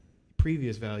to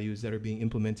previous values that are being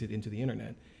implemented into the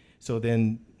internet. So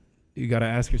then you got to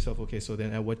ask yourself, okay, so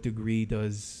then at what degree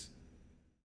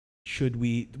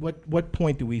what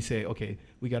point do we say, okay,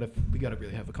 we got to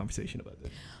really have a conversation about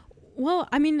this? Well,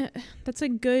 I mean, that's a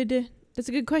good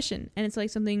question, and it's like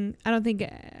something I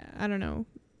don't know.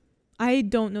 I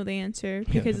don't know the answer,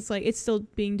 because it's like it's still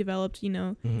being developed,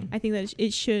 Mm-hmm. I think that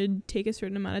it should take a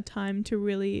certain amount of time to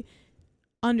really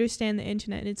understand the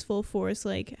internet in its full force,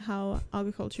 like how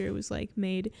agriculture was like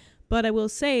made. But I will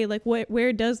say, like,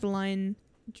 where does the line,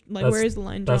 like, where is the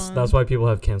line drawn? That's why people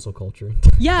have cancel culture.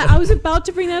 Yeah, I was about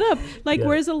to bring that up. Like, Yeah.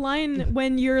 where's the line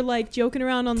when you're like joking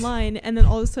around online, and then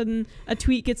all of a sudden a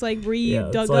tweet gets like dug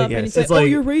like- up, and it's Yes. like, oh, like-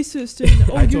 you're racist,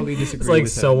 and oh, I you're totally disagree It's like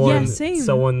with that. Yeah, same.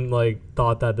 someone like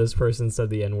thought that this person said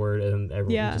the N-word, and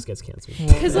everyone Yeah. just gets canceled.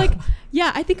 Because like,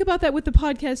 yeah, I think about that with the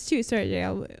podcast too. Sorry, Jay.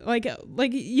 Like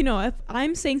if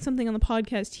I'm saying something on the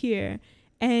podcast here,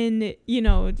 and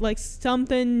like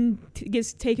something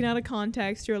gets taken out of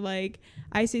context, or like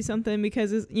I say something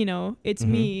because it's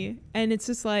Mm-hmm. me, and it's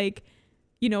just like,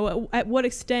 at what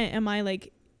extent am I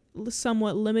like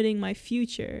somewhat limiting my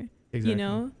future?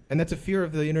 Exactly. And that's a fear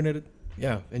of the internet.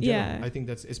 Yeah. In general. Yeah. I think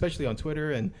that's especially on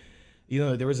Twitter. And,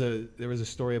 there was a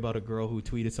story about a girl who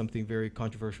tweeted something very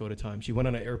controversial at a time. She went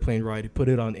on an airplane ride, put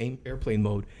it on airplane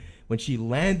mode. When she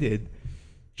landed,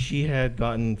 she had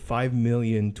gotten 5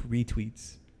 million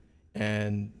retweets,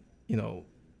 and,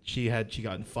 she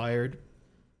gotten fired.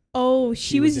 Oh,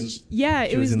 she was in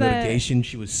that. litigation.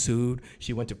 She was sued.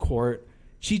 She went to court.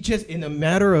 She just, in a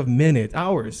matter of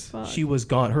hours, Fuck. she was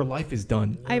gone. Her life is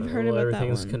done. I've heard about that Everything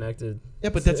is one. connected.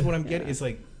 Yeah, but that's what I'm getting. Yeah. It's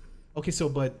like, okay, so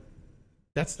but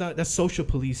that's social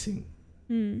policing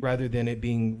rather than it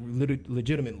being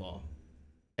legitimate law.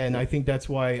 And I think that's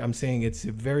why I'm saying it's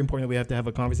very important that we have to have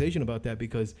a conversation about that,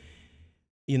 because,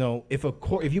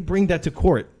 if you bring that to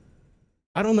court,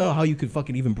 I don't know how you could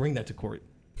fucking even bring that to court.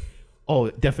 Oh,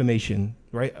 defamation,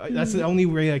 right? That's the only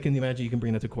way I can imagine you can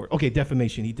bring that to court. Okay,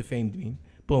 defamation. He defamed me.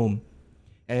 Boom.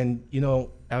 And,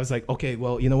 I was like, okay,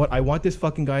 well, you know what? I want this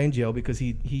fucking guy in jail because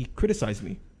he criticized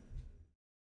me.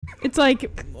 It's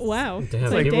like, wow. Damn,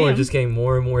 It's like, people are damn. just getting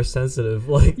more and more sensitive.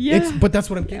 Like, Yeah. But that's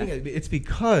what I'm getting at. It's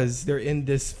because they're in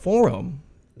this forum.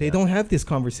 They don't have these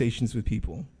conversations with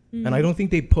people. And I don't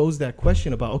think they pose that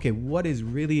question about, okay, what is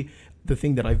really the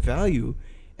thing that I value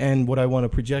and what I want to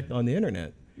project on the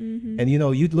internet? And,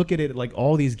 you'd look at it like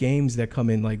all these games that come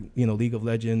in, like, League of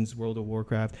Legends, World of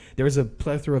Warcraft. There's a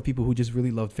plethora of people who just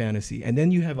really love fantasy. And then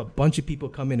you have a bunch of people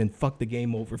come in and fuck the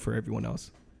game over for everyone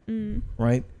else.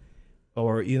 Right?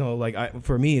 Or,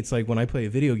 for me, it's like when I play a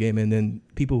video game and then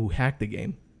people who hack the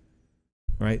game.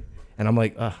 Right? And I'm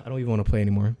like, I don't even want to play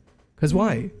anymore. Because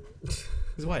why?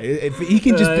 Because why? If he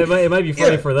can just... it might be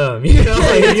funny for them. Like,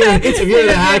 if you're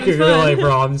the hacker, you're like,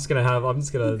 bro, I'm just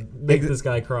gonna make this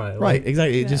guy cry. Like, Right,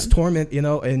 exactly. Yeah. It just torment,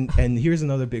 and here's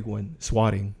another big one,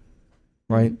 swatting.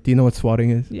 Right? Do you know what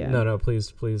swatting is? Yeah. No,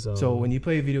 please. So when you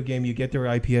play a video game, you get their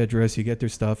IP address, you get their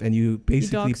stuff, and you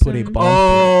basically dox put a them. bomb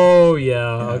Oh yeah,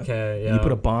 Yeah. okay, threat. yeah. You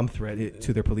put a bomb threat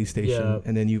to their police station, Yeah.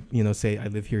 and then you say, I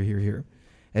live here, here, here.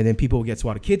 And then people will get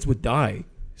swatted. Kids would die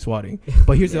swatting.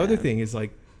 But here's the other thing is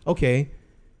like, okay,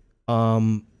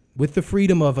 with the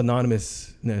freedom of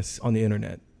anonymousness on the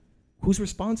internet, who's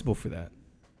responsible for that?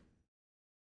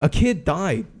 A kid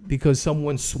died because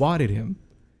someone swatted him.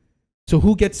 So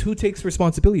who takes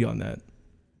responsibility on that?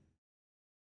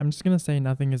 I'm just gonna say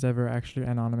nothing is ever actually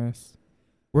anonymous.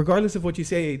 Regardless of what you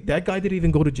say, that guy didn't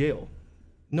even go to jail.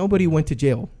 Nobody went to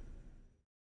jail.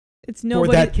 It's for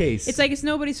nobody. that case. It's like it's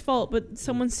nobody's fault, but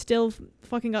someone still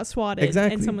fucking got swatted,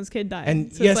 Exactly. and someone's kid died.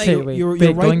 And so yes, it's like, you're Wait,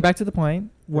 right. going back to the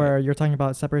point where Right. you're talking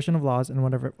about separation of laws and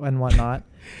whatever and whatnot,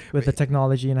 with the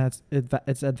technology and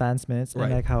its advancements Right.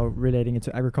 and like how relating it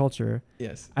to agriculture,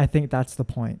 Yes. I think that's the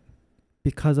point.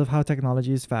 Because of how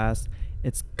technology is fast,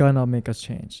 it's gonna make us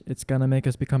change. It's gonna make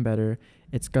us become better.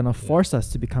 It's gonna force us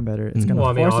to become better. It's Mhm. gonna Well,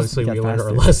 I mean, force us to obviously get we learned our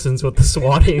faster. lessons with the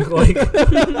swatting. Like,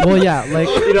 Well, yeah, like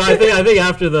you know, I think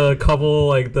after the couple,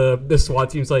 like the SWAT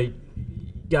team's like,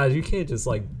 guys, you can't just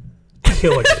like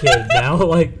kill a kid now.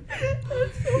 Like,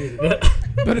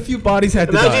 But a few bodies had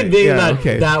to imagine die. being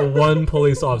Yeah, that one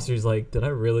police officer's like, did I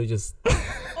really just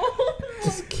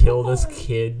kill this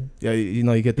kid? Yeah, you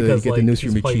know, you get the Because like news he's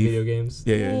from your playing chief. video games.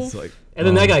 Yeah, it's like. And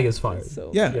then that guy gets fired.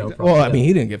 So Yeah. Yeah, Well, probably, I mean, yeah.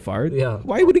 he didn't get fired. Yeah.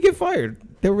 Why would he get fired?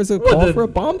 There was a Well, call for a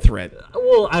bomb threat,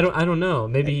 Well, I don't know.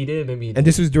 Maybe he did. Maybe he and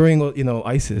this was during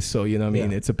ISIS. So I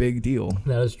mean, Yeah. it's a big deal.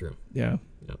 that is true. Yeah.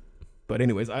 Yep. But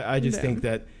anyways, I just Yeah. think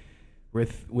that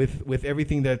with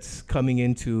everything that's coming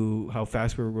into how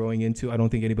fast we're growing into, I don't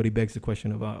think anybody begs the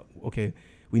question about, okay,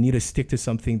 we need to stick to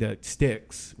something that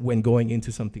sticks when going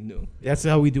into something new. That's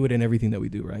how we do it in everything that we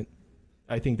do, right?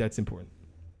 I think that's important.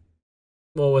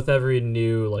 Well, with every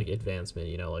new like advancement,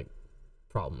 like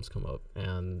problems come up,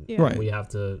 and Yeah. Right. we have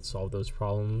to solve those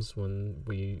problems when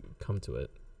we come to it.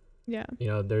 yeah.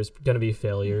 There's gonna be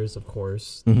failures, of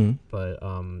course, Mm-hmm. but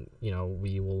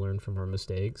we will learn from our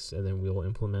mistakes, and then we will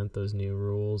implement those new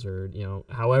rules, or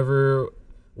however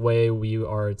way we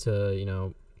are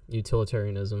to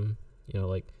utilitarianism.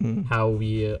 Mm-hmm. How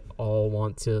we all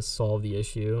want to solve the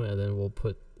issue, and then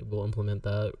we'll implement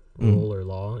that rule or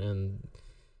law, and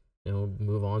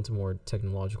move on to more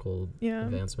technological Yeah.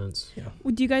 advancements.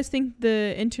 Well, do you guys think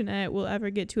the internet will ever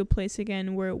get to a place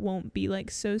again where it won't be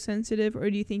like so sensitive, or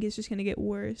do you think it's just gonna get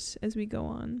worse as we go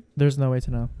on? there's no way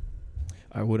to know.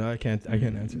 I can't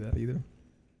answer that either.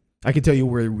 I can tell you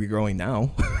where we're going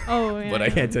now, Oh, yeah. but I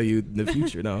can't tell you the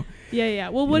future. No. Yeah.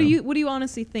 Well, what do you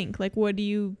honestly think? Like, what do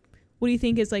you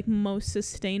think is like most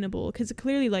sustainable? Because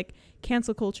clearly, like,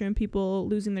 cancel culture and people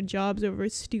losing their jobs over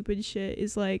stupid shit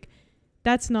is like,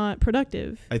 that's not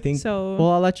productive. I think So. Well,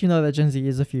 I'll let you know that Gen Z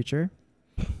is the future,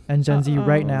 and Gen Z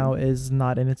right now Uh-oh. is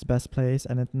not in its best place,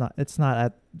 and it's not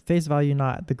at face value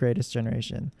not the greatest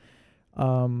generation.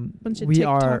 bunch of We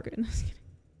are. TikTokers. No, just kidding.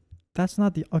 That's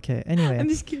not the okay. Anyway, I'm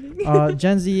just kidding.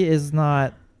 Gen Z is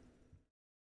not.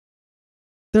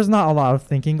 There's not a lot of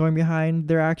thinking going behind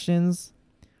their actions.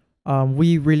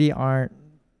 We really aren't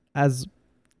as.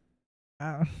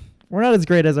 We're not as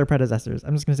great as our predecessors.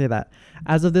 I'm just gonna say that.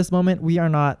 As of this moment, we are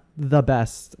not the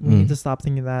best. We need to stop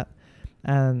thinking that.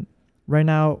 And right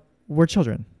now, we're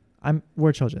children.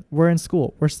 We're children. We're in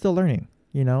school. We're still learning,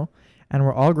 and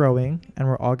we're all growing, and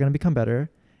we're all gonna become better.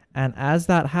 And as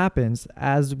that happens,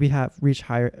 as we have reached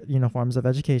higher, forms of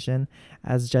education,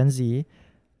 as Gen Z,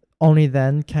 only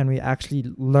then can we actually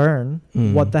learn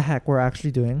what the heck we're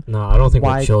actually doing. No, I don't think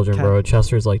Why we're children, can't- bro.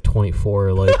 Chester's like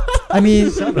 24. Like, I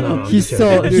mean, No, he's I'm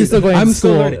still joking. he's still going I'm to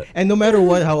still school. learning, and no matter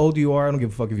how old you are, I don't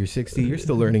give a fuck if you're 60. You're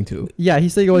still learning too. Yeah,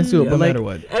 he's still going to school, Yeah. No but like matter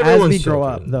what, as everyone's we grow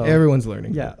up, children. though, everyone's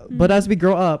learning. yeah. But as we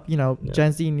grow up, Yeah.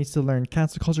 Gen Z needs to learn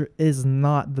cancel culture is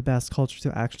not the best culture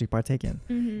to actually partake in.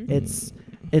 Mm-hmm.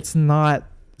 It's not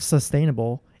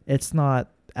sustainable. It's not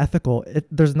ethical.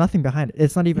 There's nothing behind it.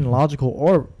 It's not even logical,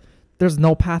 or there's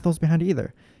no pathos behind it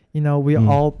either. We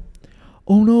all,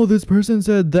 oh no, this person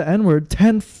said the N-word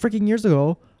 10 freaking years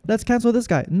ago. Let's cancel this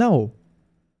guy. No.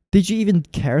 Did you even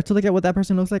care to look at what that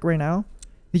person looks like right now?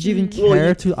 Did you even Mm.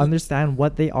 care to understand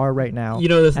what they are right now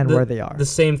and where they are? The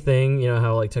same thing,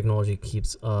 how like technology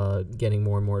keeps getting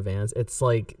more and more advanced. It's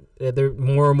like there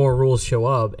more and more rules show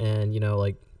up, and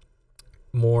like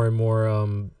more and more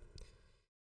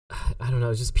I don't know,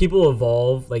 it's just people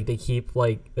evolve, like they keep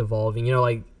like evolving.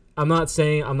 Like I'm not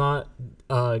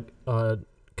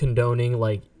condoning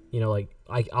like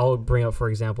I'll bring up, for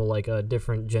example, like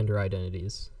different gender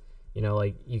identities.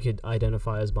 Like you could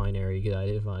identify as binary, you could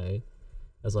identify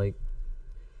as like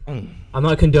I'm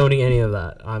not condoning any of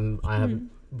that. I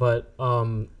haven't, but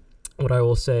what I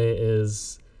will say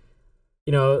is,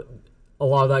 a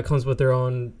lot of that comes with their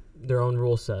own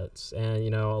rule sets, and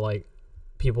like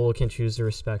people can choose to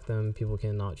respect them, people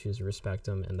cannot choose to respect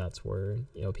them, and that's where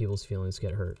people's feelings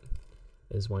get hurt,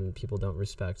 is when people don't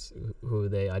respect who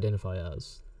they identify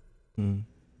as.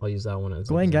 I'll use that one as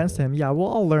Going an against example. him, yeah, we'll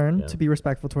all learn Yeah. to be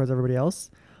respectful towards everybody else.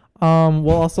 We'll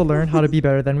also learn how to be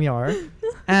better than we are,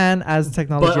 and as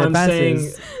technology But I'm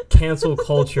advances, saying cancel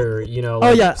culture.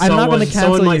 Oh, yeah, I'm not gonna cancel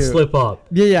someone might you. slip up.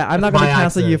 I'm not by gonna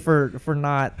cancel you accident. for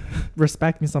not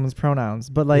respecting someone's pronouns,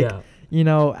 but like, Yeah.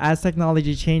 as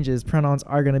technology changes, pronouns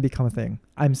are going to become a thing.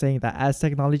 I'm saying that as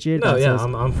technology No, advances, yeah,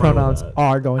 I'm fine with pronouns that.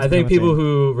 are going to I think become a people thing.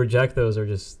 who reject those are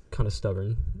just kind of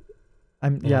stubborn.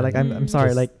 I'm Mm. sorry,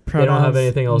 Just- like they don't pronouns, have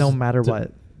anything else no matter to-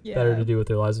 what. Better to do with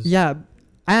their lives. Yeah,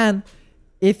 and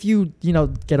if you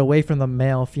get away from the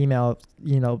male female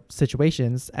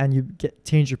situations and you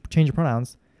change your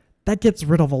pronouns, that gets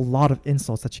rid of a lot of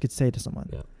insults that you could say to someone.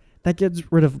 Yeah. That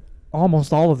gets rid of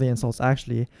almost all of the insults.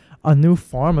 Actually, a new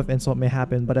form of insult may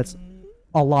happen, but it's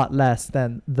a lot less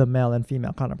than the male and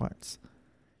female counterparts.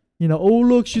 Oh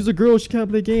look, she's a girl, she can't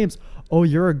play games. Oh,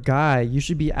 you're a guy, you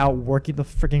should be out working the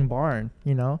freaking barn.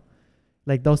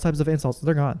 Like those types of insults,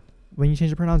 they're gone. When you change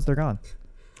your pronouns, they're gone.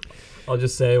 I'll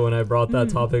just say when I brought that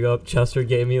topic up, Chester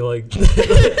gave me like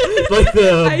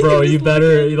I you was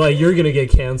better looking- you're gonna get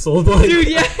canceled. Like, Dude,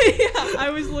 yeah. I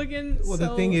was looking. Well,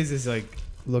 the thing is like,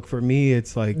 look, for me,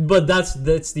 it's like, but that's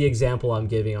the example I'm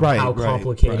giving on Right, how right,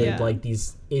 complicated right. Yeah. like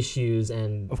these issues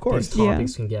and Of course. these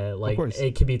topics can get. Like course.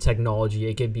 it could be technology,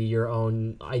 it could be your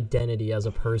own identity as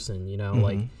a person.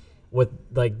 Like Mhm. with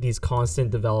like these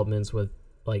constant developments with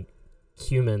like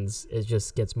humans, it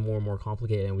just gets more and more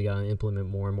complicated, and we gotta implement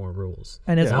more and more rules.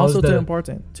 And it's Yeah. also How's too the-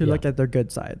 important to yeah. look at their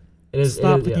good side. It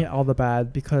Stop is, looking yeah. at all the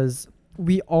bad, because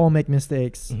we all make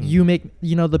mistakes. Mhm. You make,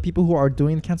 the people who are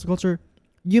doing cancel culture,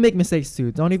 you make mistakes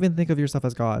too. Don't even think of yourself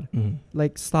as God. Mhm.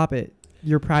 Like, stop it.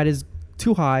 Your pride is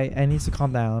too high and needs to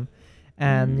calm down.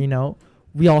 And, Mhm.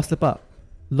 we all step up.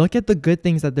 Look at the good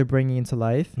things that they're bringing into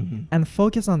life Mhm. and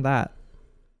focus on that.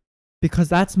 Because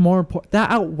that's more important. That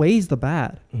outweighs the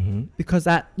bad. Mhm. Because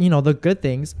that, the good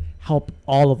things help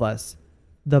all of us.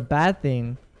 The bad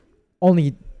thing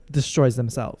only destroys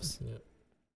themselves. Yeah.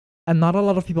 And not a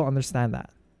lot of people understand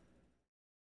that.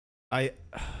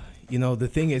 The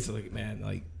thing is, like, man,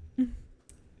 like,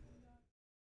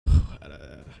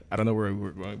 I don't know where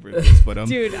we're going with this, but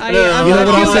Dude, I No, feel no,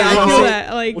 no, no, that. I no, feel no.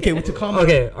 that. Like, okay, well, to comment.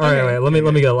 Okay, all right, Okay. all right.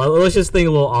 Let me go. Let's just think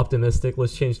a little optimistic.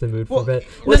 Let's change the mood for a bit.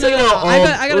 No, Let's no, think no, about no.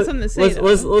 I got let- something to say. Let's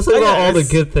though. think Oh, about yeah, all the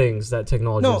it's- good things that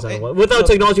technology No, has done. it- Without no.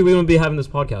 technology, we wouldn't be having this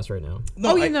podcast right now. Oh,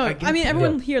 I I mean, get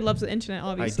everyone that. here loves the internet,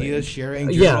 obviously. Ideas, sharing,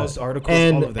 Yeah, journals, articles, all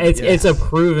And of that. it's a yes.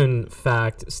 proven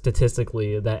fact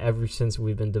statistically that ever since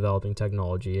we've been developing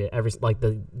technology,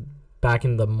 back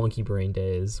in the monkey brain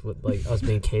days with like us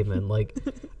being cavemen, like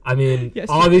I mean, Yes.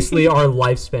 obviously our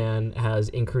lifespan has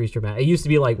increased dramatically. It used to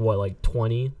be like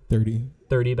 20, 30.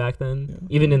 30 back then, Yeah,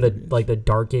 even in the 30 like the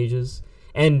dark ages,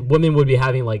 and women would be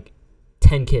having like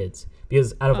 10 kids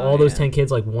because out of Oh, all those yeah. 10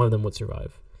 kids, like one of them would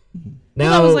survive. Mhm. Well,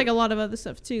 Now that was like a lot of other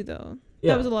stuff too, though.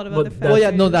 yeah, That was a lot of but other that's- Well, yeah,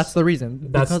 no, factors. that's the reason.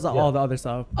 That's- Because of yeah. all the other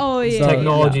stuff. Oh yeah. So,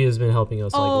 technology has been helping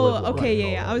us. Like, Oh, live life okay,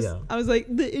 and yeah, all yeah. that, I was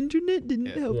like, the internet didn't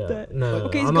Yeah. help yeah. that. No,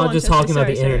 Okay, I'm go not on, just Chester, talking about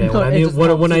the sorry, sorry. internet. No, When I it mean just when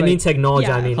helps I you, mean like, technology,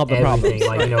 I yeah, mean help the problem. everything.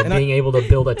 Like And I- being able to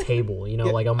build a table. Yeah.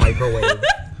 Like a microwave.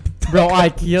 Bro,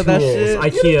 IKEA, that Tools, shit.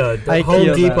 IKEA, IKEA Home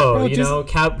that. Depot, Bro, just-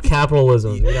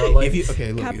 capitalism. Like, If you,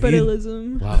 okay, look, if you,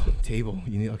 Capitalism. wow, table.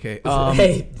 You need, okay.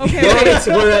 hey, Okay, we're,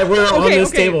 okay. we're on Okay, this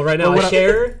okay. table right now. But what I I-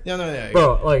 share, No, no.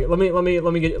 bro. Like, let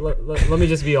me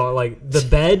just be all like the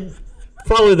bed,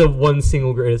 probably the one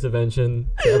single greatest invention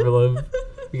to ever live.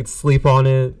 You could sleep on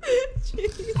it,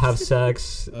 have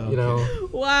sex. Okay. You know,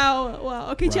 Wow.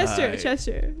 Okay, Right.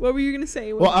 Chester. What were you gonna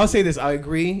say? Well, I'll say this. I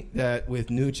agree that with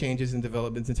new changes and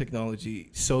developments in technology,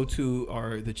 so too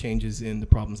are the changes in the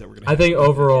problems that we're going to I have. think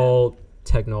overall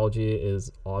technology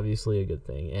is obviously a good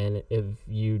thing, and if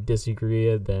you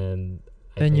disagree, then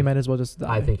Then you might as well just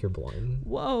die. I think you're blind.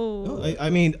 Whoa. No, I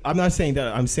mean, I'm not saying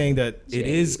that. I'm saying that it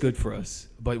is good for us,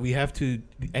 but we have to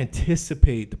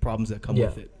anticipate the problems that come Yeah.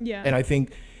 with it. Yeah. And I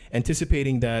think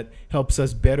anticipating that helps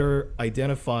us better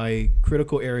identify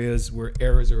critical areas where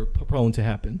errors are prone to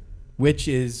happen, which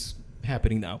is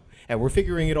happening now. And we're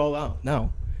figuring it all out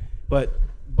now. But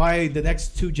by the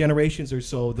next 2 generations or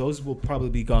so, those will probably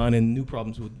be gone and new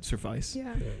problems will suffice.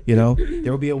 Yeah. You know,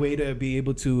 there will be a way to be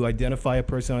able to identify a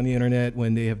person on the internet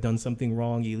when they have done something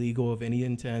wrong, illegal of any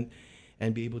intent,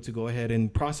 and be able to go ahead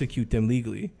and prosecute them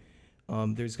legally.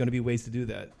 There's going to be ways to do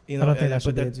that. You know, I don't think and- that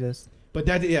should but exist. but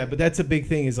that's a big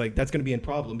thing. Is like that's going to be a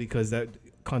problem because that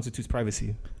constitutes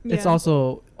privacy. It's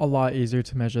also a lot easier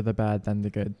to measure the bad than the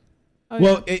good. Oh,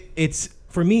 Well, yeah. it's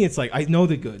for me. It's like I know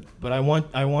the good, but I want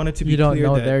it to be You don't clear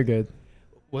know that they're good.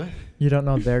 what? You don't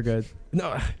know they're good.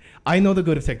 No, I know the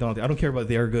good of technology. I don't care about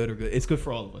they're good or good. It's good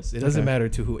for all of us. It doesn't Okay. matter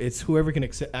to who. It's whoever can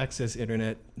access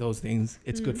internet, those things.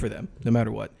 It's good for them, no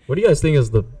matter what. What do you guys think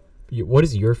is what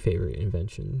is your favorite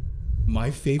invention?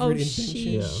 My favorite Oh, invention.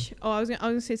 sheesh. Oh, I was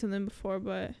gonna say something before,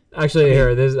 but Actually, I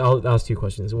mean- here, I'll ask 2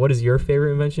 questions. What is your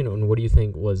favorite invention, and what do you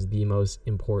think was the most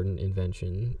important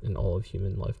invention in all of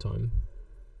human lifetime?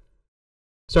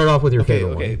 Start off with your Okay,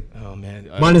 favorite okay. one. Oh man,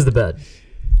 Mine is the bed.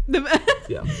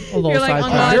 Yeah. A little You're like side on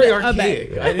track. very a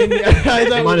archaic. bed. I didn't. I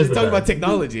thought Mine we is were the talking about best.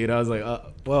 technology, and I was like,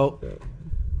 well, Yeah.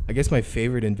 I guess my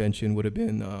favorite invention would have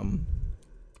been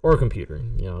Or a computer,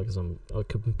 because I'm a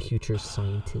computer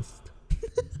scientist.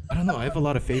 I don't know. I have a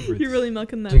lot of favorites. You're really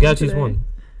milking that. So you gotta one choose today. one.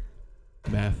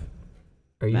 Math.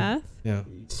 Are you Math? Yeah.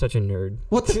 such a nerd?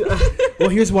 What? Well,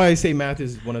 here's why I say math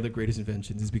is one of the greatest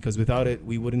inventions. Is because without it,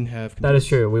 we wouldn't have. That is computers.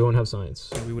 true. We won't have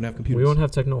science. We wouldn't have computers. We won't have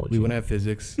technology. We wouldn't have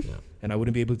physics. Yeah. And I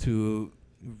wouldn't be able to,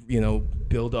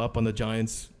 build up on the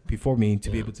giants before me to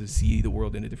be Yeah. able to see the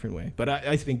world in a different way. But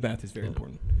I think math is very Yeah.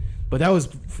 important. But that was,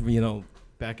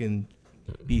 back in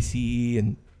BCE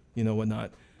and, whatnot.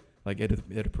 Like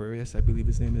Oedipus, I believe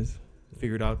his name is,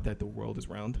 figured out that the world is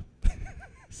round.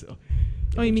 So.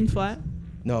 Oh, you mean flat?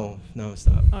 No,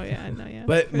 stop. Oh yeah, I know. Yeah.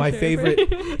 But For my sure. favorite.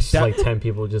 Just That- like 10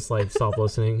 people just like stop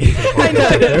listening. I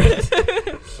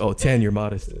know. Oh, 10, you're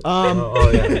modest. Yeah.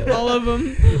 All of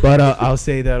them. But I'll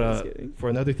say that Just kidding. for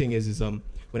another thing is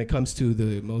when it comes to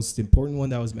the most important one,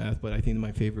 that was math. But I think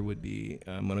my favorite would be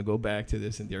I'm gonna go back to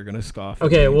this, and they're gonna scoff.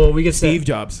 Okay, well we can Steve say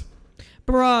Jobs.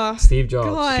 Bruh. Steve Jobs.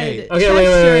 God. Okay. Okay,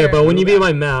 wait. But when you Chester. be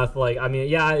my math,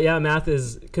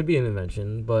 math could be an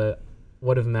invention, but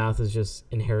what if math is just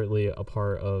inherently a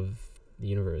part of the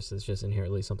universe? It's just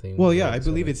inherently something. Well, yeah, I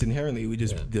believe it's inherently. We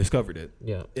just Yeah. discovered it.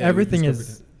 Yeah. Yeah, we Everything discovered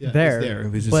is it. Yeah, there, it's there.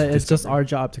 It was but it's just discovered. our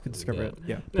job to discover it.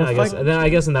 Yeah. Yeah, Well, I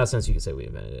guess in that sense you could say we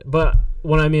invented it. But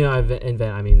when I mean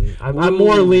I'm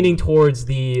more leaning towards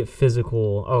the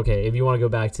physical. Okay, if you want to go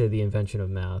back to the invention of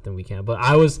math, then we can. But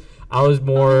I was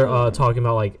more talking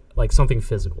about like something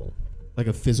physical, Like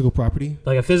a physical property,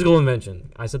 like a physical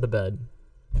invention. I said the bed.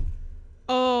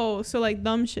 Oh, so like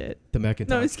dumb shit. the Macintosh.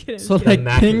 No, I'm just kidding. So I'm just like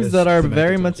kidding. things that are The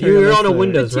very Macintosh. materialistic. You're on a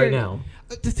Windows right Material. now.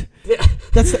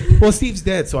 That's well, Steve's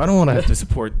dead, so I don't want to have to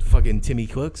support fucking Timmy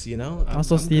Cooks.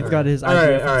 Also, Steve got his All right,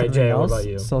 idea from all right, something Jay, what else. about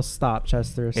you? So stop,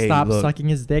 Chester. Hey, Stop look. sucking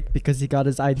his dick because he got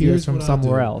his ideas from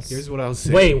somewhere else. Here's what I'll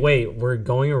say. Wait, we're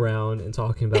going around and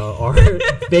talking about our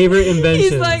favorite inventions.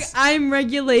 He's like, I'm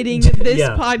regulating this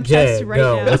Yeah, podcast Jay, right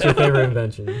go. now. What's your favorite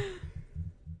invention?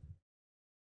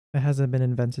 It hasn't been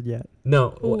invented yet.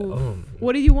 No. Ooh.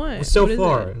 What do you want? So What is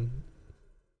far. it?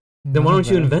 Then why don't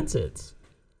you invent it?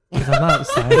 Because I'm not a It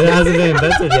scientist. hasn't been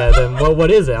invented yet. Then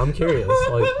what is it? I'm curious.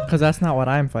 Like, Because that's not what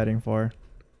I'm fighting for.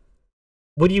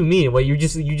 what do you mean? What you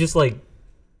just like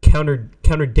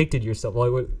contradicted yourself?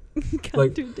 Like what?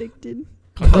 Contradicted.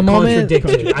 The moment-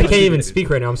 Contradicted. I can't even speak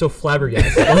right now. I'm so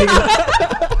flabbergasted.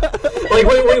 Like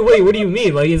wait. What do you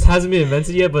mean? Like it hasn't been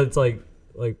invented yet, but it's like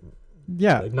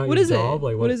Yeah. not What your is it? job.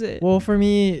 Like What is it? Well, for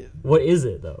me, What is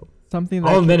it though? something that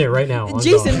I'll invent it right now. on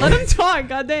Jason, God. let him talk.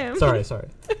 Goddamn. Sorry.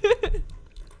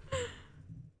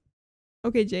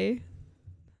 Okay, Jay.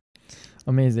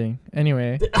 amazing.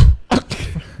 Anyway,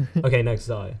 Okay, next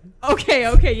die. Okay.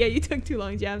 Yeah, you took too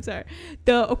long, Jay. I'm sorry.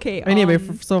 anyway,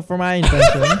 so for my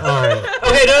invention, All right.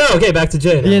 Okay, no. Okay, back to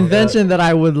Jay. the now. invention that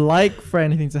I would like for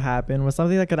anything to happen was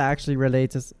something that could actually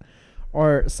relate to,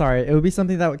 it would be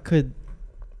something that could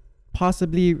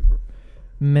possibly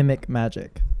mimic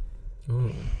magic.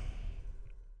 Ooh.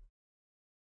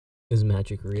 Is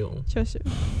magic real? Chester.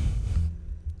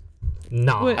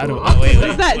 Nah. What, I don't- what wait,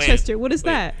 is that, wait, Chester? What is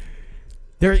wait. that?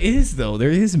 There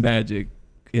is magic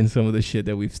in some of the shit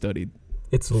that we've studied.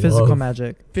 It's Physical love.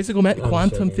 magic. I'm Quantum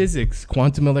joking. physics,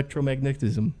 quantum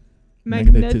electromagnetism.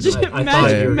 Magnetism. I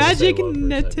thought you were gonna say Magic love for a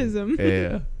netism.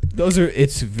 Yeah.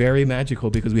 It's very magical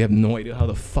because we have no idea how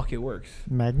the fuck it works.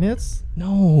 Magnets?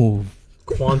 No.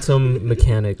 Quantum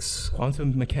mechanics.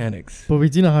 Quantum mechanics. But we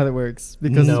do know how it works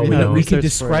because No, we we have don't. We can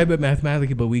researched for describe it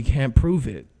mathematically, but we can't prove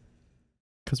it.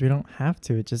 because we don't have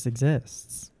to. It just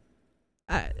exists.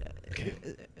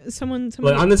 Someone.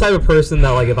 Like, I'm the type of person that,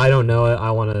 like, if I don't know it,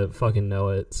 I want to fucking know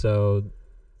it. So,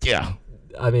 Yeah.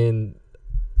 I mean,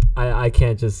 I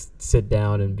can't just sit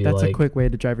down and be That's like... a quick way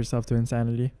to drive yourself to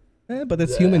insanity. But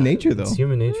that's human nature, though. It's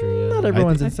human nature, yeah. Not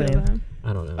everyone's I feel insane. that.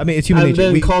 I don't know. I mean, it's human nature.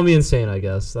 Then We- call me insane, I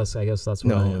guess. I guess that's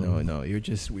what I am. No. You're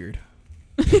just weird.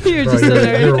 You're Bro, just a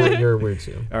nerd. you're weird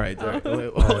too. All right. All right,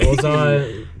 well,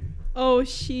 so, Oh,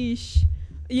 sheesh.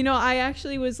 I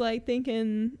actually was like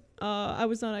thinking, I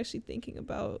was not actually thinking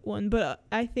about one, but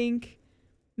I think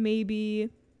maybe,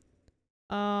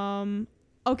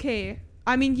 okay.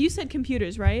 I mean, you said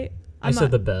computers, right? I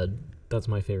said the bed. That's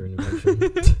my favorite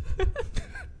invention.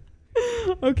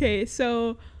 Okay,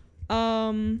 so,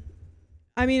 I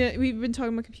mean, we've been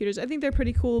talking about computers. I think they're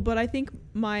pretty cool, but I think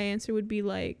my answer would be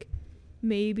like,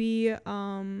 maybe,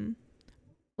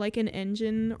 like an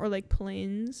engine or like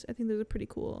planes. I think those are pretty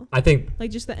cool. I think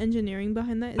Like just the engineering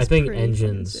behind that is I think pretty fucking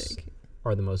engines sick.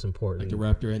 are the most important. Like the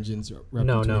Raptor engines or Raptor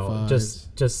No,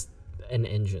 25s. just an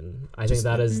engine. I think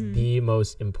that is the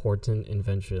most important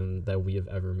invention that we have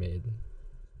ever made.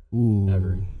 Ooh.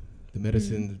 Ever. The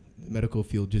medical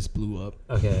field just blew up.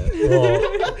 Okay. Well,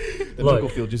 The look, medical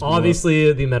field just blew up.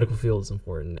 obviously the medical field is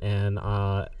important, and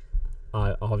I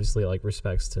obviously like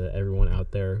respects to everyone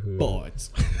out there who, But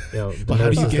the But how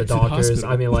do you nurses, get the to the doctors. hospital?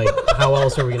 I mean, like, how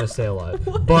else are we gonna stay alive?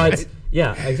 But Right.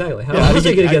 yeah, exactly. How Yeah, how else do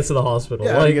are you you gonna get- get to the hospital?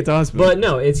 how do you get to hospital? But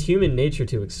no, it's human nature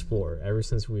to explore. Ever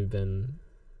since we've been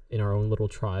in our own little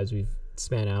tribes, we've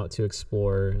span out to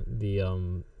explore the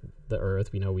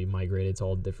earth. We migrated to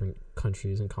all different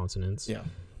countries and continents. yeah.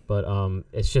 But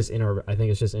it's just I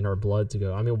think it's just in our blood to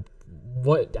go. I mean,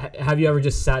 what have you ever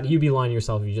just sat? You'd be lying to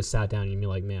yourself if you just sat down and you'd be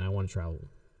like, man, I want to travel.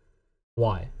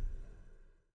 Why?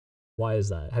 Why is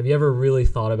that? Have you ever really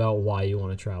thought about why you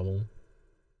want to travel?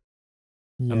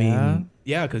 Yeah. I mean,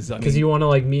 yeah, because You want to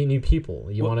like meet new people.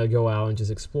 You want to go out and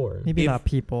just explore, maybe if- not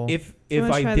people. if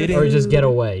wanna I try the didn't, or just get Ooh.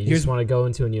 away. You Here's- just want to go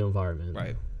into a new environment.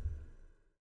 right.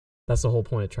 That's the whole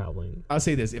point of traveling. I'll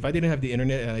say this: if I didn't have the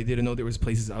internet and I didn't know there was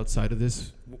places outside of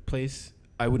this place,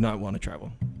 I would not want to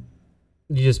travel.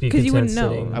 You just be 'Cause you content wouldn't know.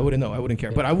 sitting. I wouldn't know. I wouldn't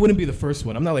care. Yeah. But I wouldn't be the first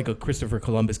one. I'm not like a Christopher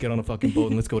Columbus. Get on a fucking boat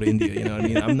and let's go to India. You know what I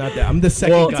mean? I'm not that. I'm the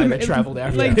second Well, guy that traveled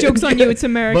after. Like, that. jokes on you, it's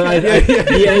America. But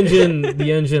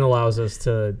the engine allows us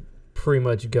to pretty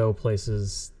much go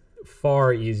places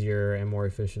far easier and more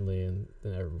efficiently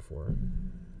than ever before.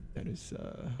 That is.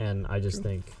 And I just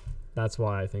True. think that's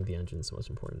why I think the engine is the most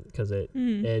important, because it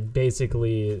Mm. it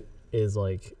basically is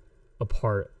like a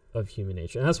part of human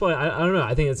nature. And that's why I don't know.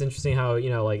 I think it's interesting how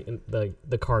like in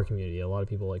the car community, a lot of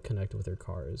people like connect with their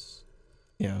cars.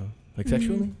 Yeah. Like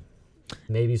sexually.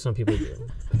 Maybe some people do.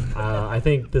 I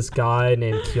think this guy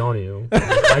named Keanu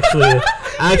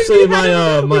actually we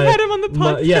had him on the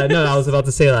podcast. yeah, no, I was about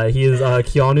to say that. He is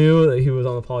Keanu. He was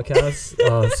on the podcast.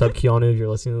 Sub Keanu, if you're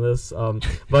listening to this.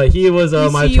 But he was We my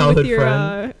see you with childhood your,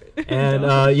 friend.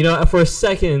 And for a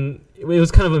second, it was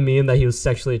kind of a meme that he was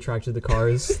sexually attracted to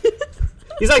cars.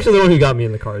 He's actually the one who got me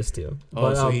in the cars too. Oh,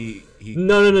 But, so he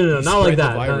no, not like spread the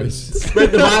that. virus.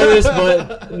 Spread the virus,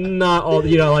 but not all.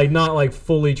 Not like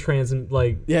fully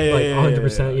like Yeah,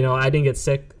 100%. yeah. I didn't get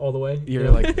sick all the way. You're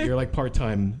you know? like part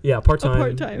time. Yeah, part-time.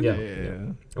 part-time. Yeah. Yeah.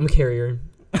 I'm a carrier.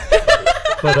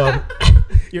 But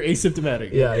You're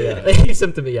asymptomatic. yeah.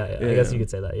 I guess you could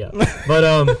say that, yeah. But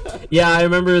I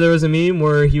remember there was a meme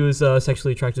where he was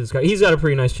sexually attracted to this guy. He's got a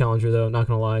pretty nice Challenger though, not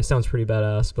gonna lie. Sounds pretty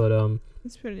badass, but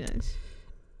It's pretty nice.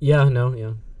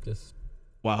 just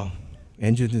Wow.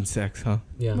 Engines and sex, huh?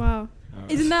 yeah. Wow.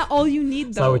 Isn't that all you need,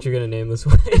 Is though? that what you're gonna name this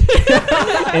one?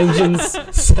 Engines,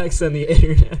 sex, and the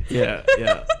internet.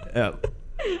 Yeah.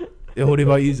 What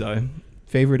about you, Zai?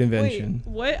 Favorite invention?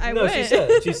 Wait, what? I No, went. she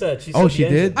said. Oh, the she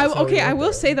engine. did? That's how we I went will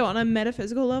there. say, though, on a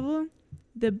metaphysical level,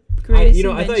 the greatest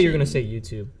I thought you were gonna invention- say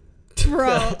YouTube.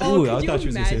 Bro, Ooh, could I you thought she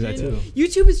was gonna say that imagine? too.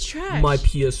 YouTube is trash. My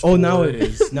PS4. Oh, now it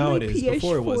is. Now My it is.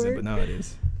 Before it wasn't, PS4. but now it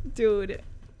is. Dude.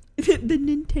 The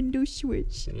Nintendo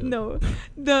Switch. Yeah. No.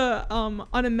 The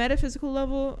on a metaphysical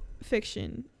level,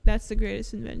 fiction. That's the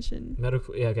greatest invention.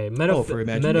 Medical. Yeah. Okay. For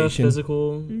imagination.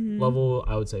 Metaphysical Mhm. level,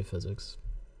 I would say physics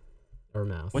or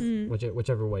math, What?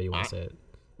 whichever way you want to say it.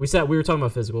 We were talking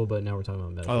about physical, but now we're talking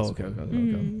about Oh, metaphysical. okay.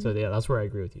 Mm. So yeah, that's where I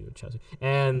agree with you, Chelsea.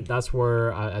 And that's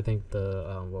where I think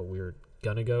the what we were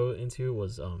gonna go into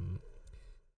was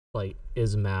like,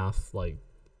 is math like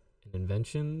an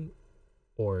invention,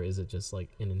 or is it just like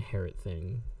an inherent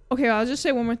thing? Okay, I'll just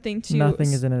say one more thing too.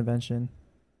 Nothing is an invention.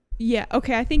 Yeah.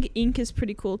 Okay. I think ink is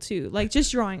pretty cool too. Like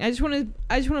just drawing. I just want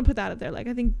to put that out there. Like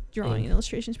I think drawing Ink. and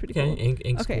illustration is pretty Okay, cool.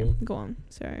 ink's Okay, cool, go on.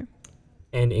 Sorry.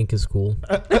 and ink is cool.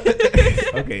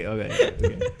 Okay.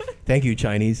 Thank you,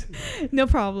 Chinese. No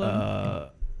problem.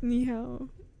 Ni hao.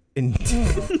 In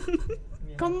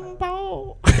Kung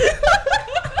pao.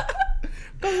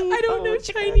 I don't know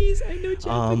Chinese. I know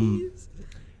Japanese.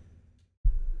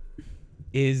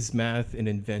 Is math an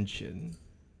invention?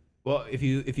 Well, if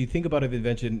you think about an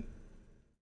invention,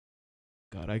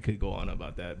 God, I could go on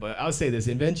about that, but I'll say this: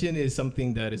 invention is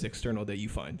something that is external that you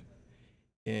find.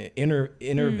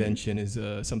 Intervention is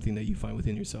something that you find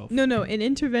within yourself. No. An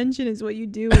intervention is what you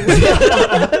do.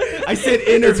 I said It's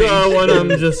intervention. when I'm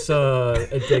just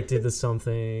addicted to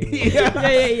something.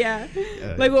 Yeah.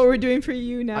 Like what we're doing for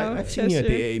you now. I've seen you at the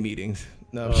Chester. AA meetings.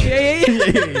 No, Oh.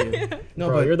 Yeah. No,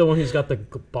 Bro, but you're the one who's got the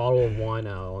bottle of wine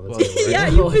out on the Well, table. Right Yeah,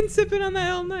 now. you've been sipping on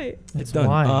that all night. it's done.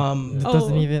 Wine. It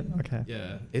doesn't Oh. even. Okay.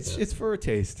 Yeah, it's Yeah. it's for a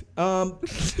taste.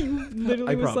 You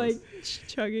literally I was promise. like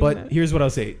chugging But that. here's what I'll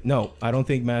say. No, I don't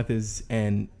think math is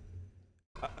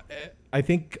I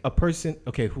think a person.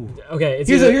 Okay, who? Okay, it's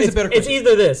Here's either, a it's, better it's question.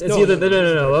 either this. It's No, either no,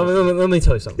 no. Let me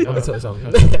tell you something. Let me tell you something.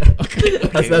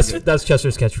 Okay. That's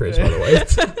Chester's catchchphrase, by the way.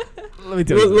 Let me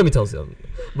tell you. Let me tell you something.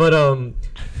 But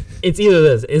it's either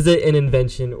this. Is it an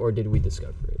invention or did we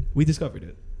discover it? We discovered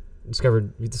it.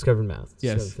 We discovered math.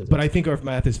 Yes, but I think our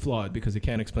math is flawed because it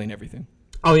can't explain everything.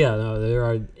 Oh yeah,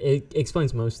 no, it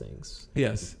explains most things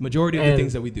Yes, majority of the And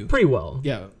things that we do. pretty well.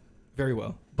 Yeah, very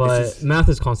well. But It's just- math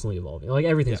is constantly evolving. Like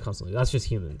everything's Yeah. constantly. That's just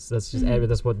humans. That's just Mhm.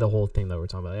 that's what the whole thing that we're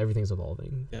talking about. Everything's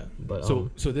evolving. Yeah. But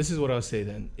So this is what I'll say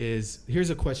then is here's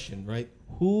a question, right?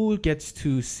 Who gets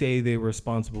to say they're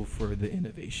responsible for the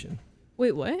innovation?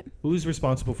 Wait, what? Who's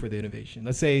responsible for the innovation?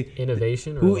 Let's say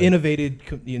innovation. Or who like, innovated,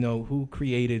 who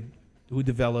created, who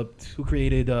developed, who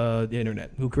created the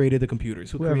internet, who created the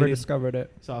computers, who Whoever created discovered it.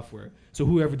 software. So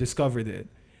whoever discovered it.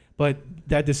 But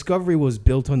that discovery was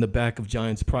built on the back of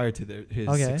giants prior to his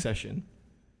Okay. succession.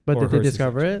 But Or did they her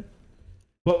discover it?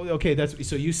 Well, okay, that's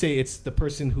so you say it's the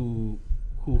person who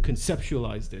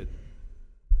conceptualized it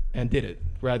and did it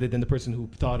rather than the person who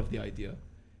thought of the idea.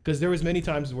 Because there was many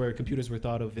times where computers were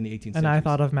thought of in the 18th And century. I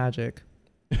thought of magic.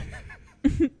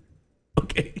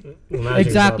 Okay. well, magic's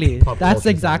Exactly. a pop That's culture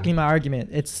exactly thing. my argument.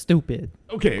 It's stupid.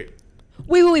 Okay.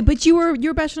 Wait. But you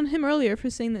were bashing on him earlier for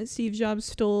saying that Steve Jobs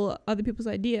stole other people's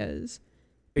ideas.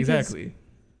 Because Exactly.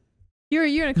 You're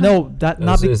in a No, that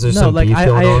not Is there no. some Like beef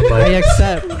going on? I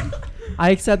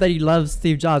Like- accept that he loves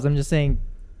Steve Jobs. I'm just saying,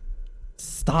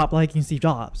 stop liking Steve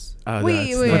Jobs.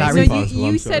 Wait. not So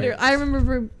impossible, you said I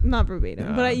remember not verbatim,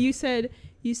 Yeah. but you said.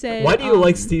 Why do you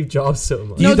like Steve Jobs so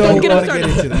much? You No, don't don't get him wanna started.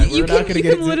 get into that. You We're not can gonna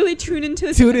get into- literally tune into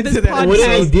this Tune into this that. What did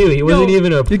podcast. he do? He wasn't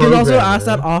even a You can also ask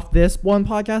that programmer. off this one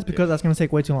podcast because that's gonna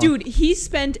take way too long. Dude, he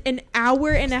spent an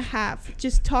hour and a half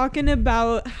just talking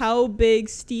about how big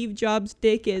Steve Jobs'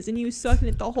 dick is, and he was sucking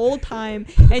it the whole time.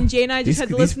 And Jay and I just had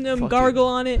to listen to him gargle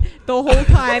on it the whole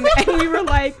time, and we were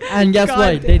like, And guess God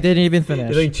what? damn. They didn't even You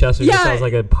finish. think Chester just Yeah. sounds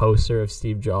like a poster of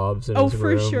Steve Jobs in "Oh, his for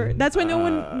room? sure." That's why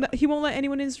he won't let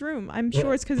anyone in his room. I'm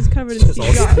sure it's because it's covered in Just Steve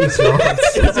all Jobs. Steve Jobs.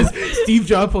 It's just Steve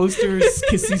Jobs posters,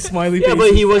 kissy smiley Yeah, faces.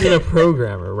 but he wasn't a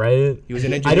programmer, right? He was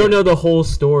an engineer. I don't know the whole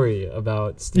story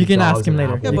about Steve You can Jobs ask him and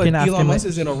later. Apple. Yeah, You but can ask Elon him Musk what-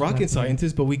 isn't a rocket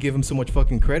scientist, but we give him so much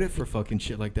fucking credit for fucking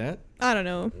shit like that. I don't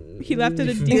know. He left it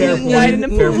a Fair dude point, right in the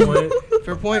fair pool. point.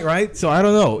 Fair point, right? So I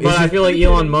don't know. But I feel like I'm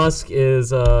Elon kidding. Musk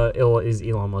is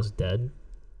Elon Musk dead?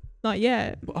 Not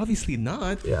yet. Well, obviously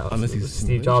not. Yeah, Unless he's a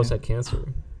Steve Jobs simulation. had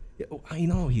cancer, Yeah, well, I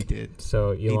know he did.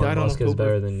 so died Elon on Musk is October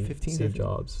better than 15th, I Steve think.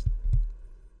 Jobs.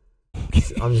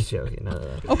 I'm just joking. No.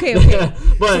 Okay. So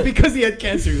But because he had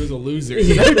cancer, he was a loser.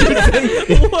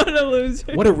 What a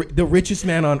loser. The richest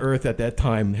man on earth at that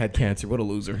time had cancer. What a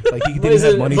loser! Like he but didn't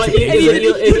have money to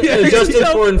pay. adjusted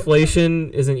for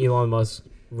inflation, isn't Elon Musk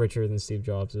richer than Steve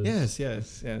Jobs is?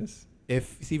 Yes.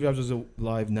 If Steve Jobs was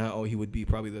alive now, he would be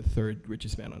probably the third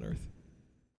richest man on earth.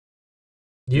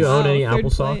 Do you own any Wow, third Apple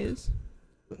stock? place.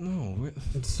 No,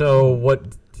 So what?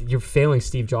 You're failing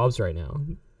Steve Jobs right now.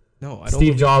 no, I don't.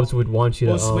 Steve Jobs would want you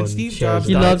to Well, when own Steve shares Jobs of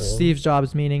He died- loves Apple. Steve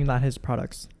Jobs, meaning not his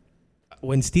products.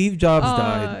 When Steve Jobs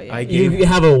died, yeah. I You gave.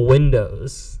 have a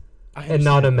Windows. I and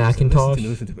not a understand. Macintosh.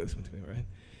 Listen to me, right?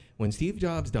 When Steve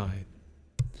Jobs died,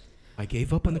 I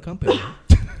gave up on the company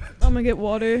I'm gonna get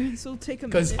water. This will take a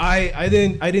because minute. I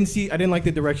didn't like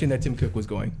the direction that Tim Cook was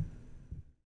going.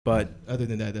 But other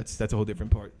than that, that's a whole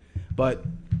different part. But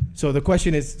so the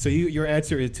question is, so your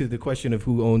answer is to the question of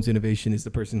who owns innovation is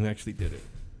the person who actually did it.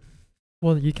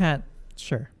 Well, you can't.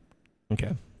 Sure.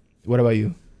 Okay. What about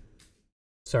you?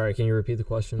 Sorry, can you repeat the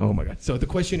question? Oh my God. So the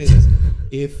question is,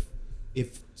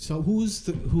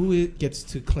 who it gets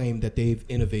to claim that they've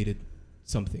innovated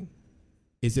something?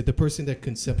 Is it the person that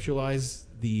conceptualized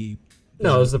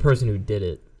No, it's the person who did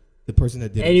it. the person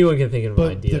that did it? Anyone can think of an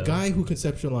But idea. the guy who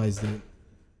conceptualized it,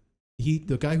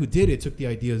 the guy who did it took the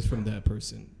ideas from that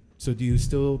person. So do you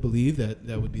still believe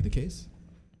that would be the case?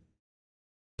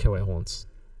 Okay, wait, hold on.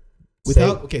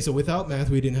 Without math,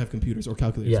 we didn't have computers or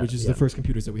calculators, Yeah, which is yeah. the first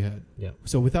computers that we had. Yeah.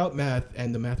 So without math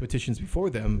and the mathematicians before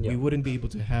them, Yeah. we wouldn't be able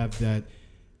to have that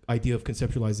idea of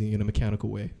conceptualizing in a mechanical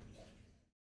way.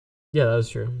 Yeah, that was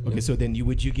true. Okay, Yeah. so then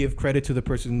would you give credit to the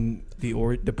person, the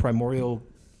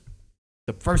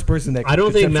first person that I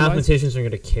don't think conceptualized? mathematicians are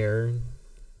gonna care.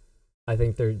 I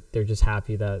think they're just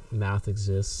happy that math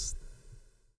exists.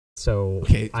 So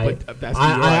Okay, I but that's your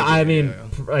idea,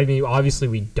 yeah. I mean, obviously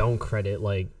we don't credit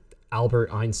like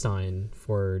Albert Einstein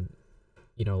for,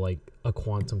 like a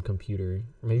quantum computer.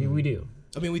 Or maybe we do.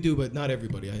 I mean, we do, but not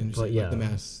everybody. I understand. But yeah, like the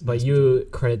mass. But mass you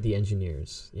credit the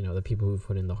engineers, the people who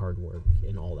put in the hard work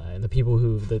and all that, and the people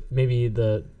maybe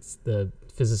the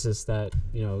physicists that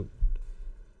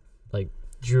like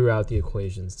drew out the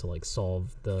equations to like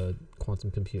solve the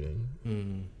quantum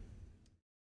computing.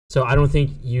 So I don't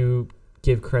think you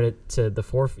give credit to the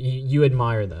you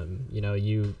admire them, you know,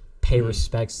 you pay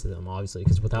respects to them, obviously,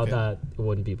 because without that, it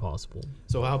wouldn't be possible.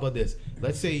 So how about this?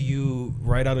 Let's say you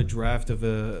write out a draft of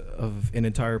an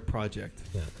entire project.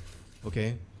 Yeah.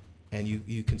 Okay. And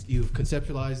you've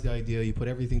conceptualized the idea, you put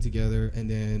everything together, and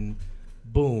then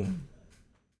boom,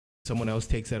 someone else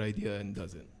takes that idea and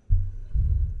does it.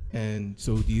 And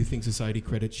so do you think society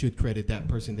should credit that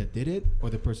person that did it, or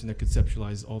the person that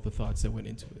conceptualized all the thoughts that went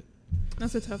into it?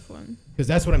 That's a tough one. Because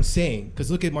that's what I'm saying. Because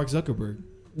look at Mark Zuckerberg.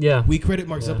 Yeah. We credit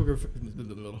Mark Zuckerberg for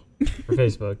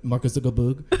Facebook. Marcus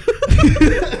Zuckerberg.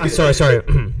 I'm sorry.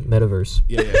 Metaverse.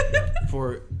 Yeah.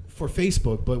 For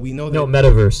Facebook, but we know that. No,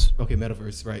 Metaverse. Okay,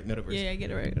 Metaverse, right? Metaverse. Yeah, I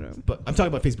get it right. But I'm talking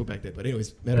about Facebook back then. But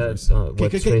anyways, Metaverse.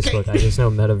 What's Facebook? I just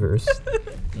know Metaverse.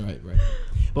 Right.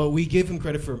 Well, we give him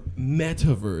credit for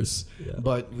Metaverse,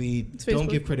 but we don't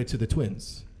give credit to the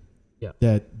twins. Yeah.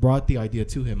 That brought the idea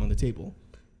to him on the table.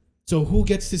 So who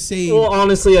gets to say? Well,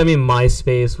 honestly, I mean,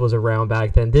 MySpace was around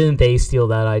back then. Didn't they steal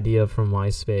that idea from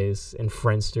MySpace and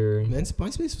Friendster?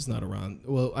 MySpace was not around.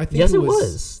 Well, I think yes, it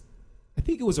was. I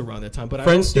think it was around that time, but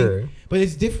Friendster. But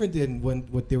it's different than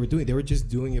what they were doing. They were just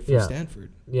doing it for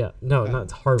Stanford. Yeah, no,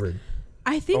 not Harvard.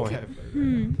 I think,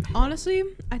 honestly,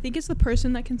 I think it's the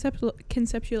person that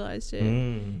conceptualized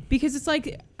it, because it's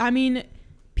like, I mean,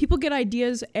 people get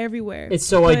ideas everywhere. It's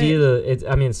so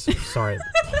sorry.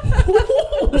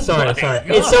 Sorry.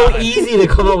 It's so easy to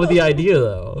come up with the idea,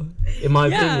 though. In my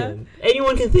opinion,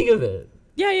 anyone can think of it.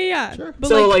 Yeah. Sure. But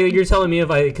so like you're telling me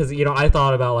because you know I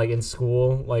thought about like in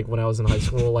school, like when I was in high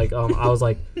school, like I was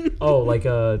like, oh, like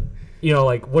you know,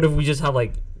 like what if we just have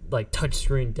like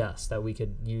touchscreen desks that we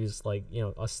could use like, you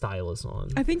know, a stylus on.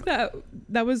 I think that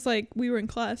was like we were in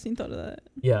class and you thought of that.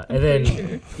 Yeah, and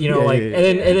then you know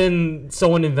and then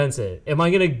someone invents it. Am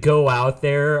I gonna go out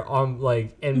there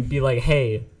and be like,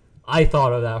 hey, I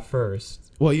thought of that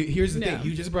first? Well, here's the thing.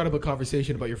 You just brought up a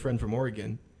conversation about your friend from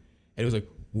Oregon, and it was like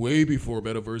way before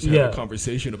Metaverse had a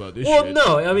conversation about this shit. Well,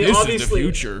 no, I mean, this obviously, is the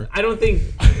future. I don't think...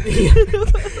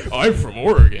 I'm from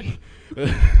Oregon.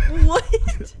 What?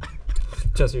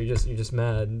 Chester, you're just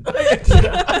mad.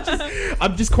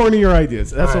 I'm just cornering your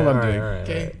ideas. That's all I'm doing.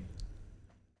 Okay?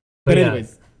 But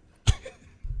anyways.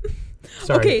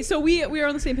 Sorry. Okay, so we are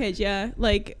on the same page, yeah?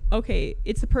 Like, okay,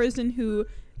 it's the person who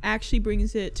actually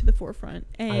brings it to the forefront,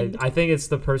 and I think it's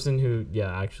the person who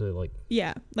actually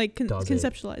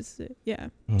conceptualizes it. Yeah,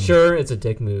 sure, it's a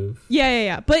dick move.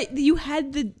 Yeah, but you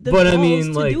had the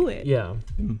balls to do it. Yeah,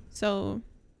 so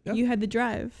you had the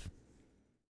drive,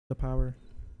 the power.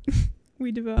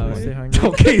 We devour. Stay hungry.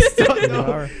 Okay,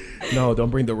 stop. No, don't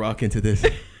bring The Rock into this.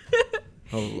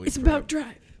 It's about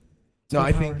drive. No,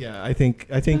 I think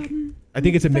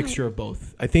it's a mixture of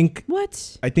both. I think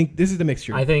this is the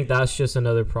mixture. I think that's just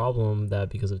another problem that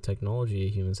because of technology,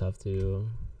 humans have to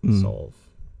solve.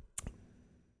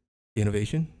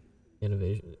 Innovation.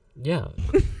 Yeah.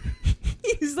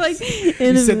 He's like,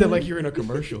 you said that like you're in a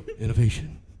commercial.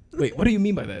 Innovation. Wait, what do you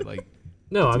mean by that? Like,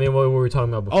 no, I mean what we were talking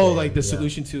about before. Oh, like the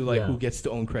solution to like who gets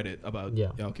to own credit about.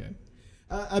 Yeah. Okay.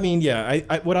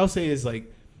 I what I'll say is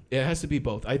like, it has to be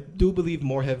both. I do believe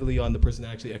more heavily on the person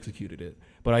that actually executed it.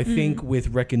 But I think with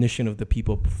recognition of the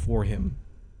people before him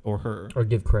or her. Or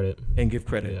give credit. And give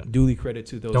credit. Yeah. Duly credit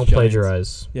to those Don't giants.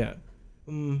 Plagiarize. Yeah.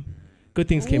 Good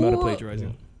things came out of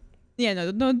plagiarizing.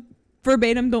 Yeah, no,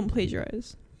 verbatim, don't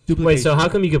plagiarize. Wait, so how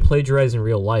come you could plagiarize in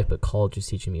real life, but college is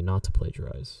teaching me not to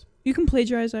plagiarize? You can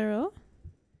plagiarize IRL?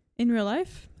 In real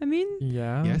life? I mean?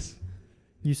 Yeah. Yes.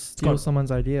 You steal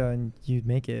someone's idea and you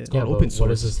make it. Yeah, open source.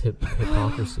 What is this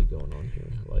hypocrisy going on here?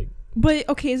 Like, but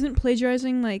okay, isn't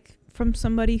plagiarizing like from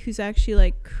somebody who's actually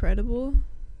like credible?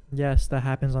 Yes, that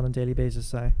happens on a daily basis,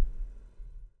 Sai.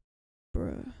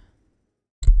 Bruh.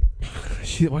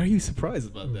 Why are you surprised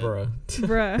about that? Bruh.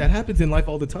 That happens in life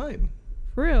all the time.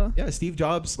 For real? Yeah, Steve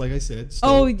Jobs, like I said.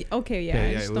 Okay,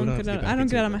 yeah. I don't get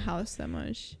out of my house that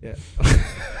much. Yeah.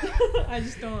 I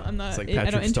just don't. I'm not. Like I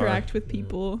don't interact Starr. with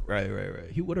people. Right.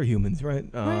 What are humans, right?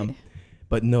 Right.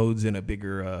 But nodes in a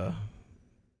bigger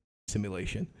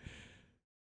simulation.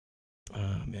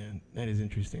 Man, that is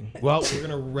interesting. Well, we're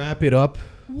gonna wrap it up.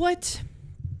 What?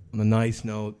 On a nice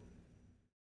note.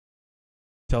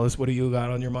 Tell us what do you got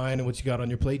on your mind and what you got on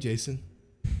your plate, Jason.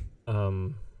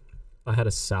 I had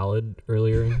a salad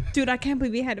earlier. Dude, I can't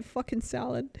believe you had a fucking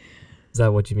salad. Is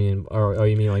that what you mean? Or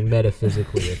you mean like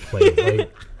metaphysically a plate?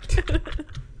 Like.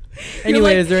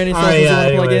 Anyway, is there any sauces you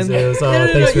want to plug in? No.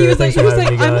 He was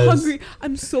like, I'm hungry.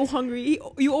 I'm so hungry.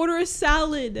 You order a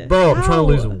salad. Bro, I'm trying to How?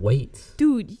 lose weight.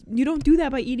 Dude, you don't do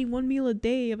that by eating 1 meal a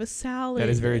day of a salad. That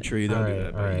is very true. You don't do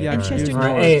that. Alright, Yeah, And alright. Chester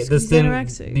Alright. knows. Hey, 'cause this he's didn't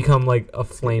anorexic. become like a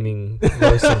flaming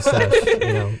roasting sesh, you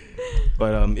know.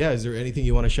 But yeah, is there anything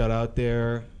you want to shout out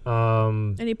there?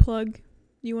 Any plug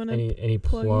you want to? Any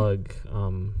plug?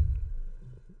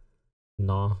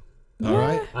 Nah. All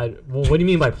right. Well, what do you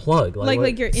mean by plug? Like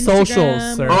what? your Instagram.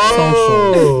 Socials, sir.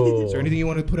 Oh. Is there anything you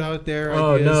want to put out there?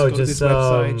 Oh, Ideas? no, Go to just, this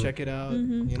website, check it out.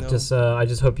 Mhm. You know, Just I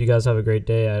just hope you guys have a great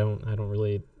day. I don't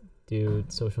really do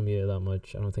social media that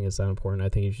much. I don't think it's that important. I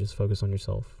think you should just focus on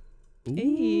yourself.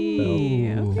 Hey,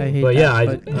 Ooh. okay. I hate But that, yeah,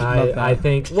 but love I that.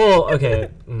 think okay.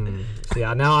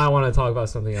 Yeah, now I want to talk about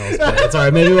something else. But it's all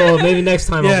right. Maybe next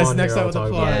time. Yes, I'm on next here, time I'll with the talk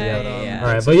plug. about it. Yeah, Yeah. yeah.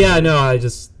 All right, but yeah, no. I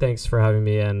just thanks for having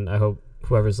me, and I hope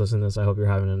whoever's listening to this, I hope you're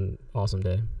having an awesome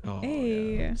day. Oh,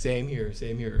 Hey. yeah. Same here.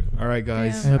 Same here. All right,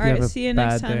 guys. Yeah. I hope All you right, have a see you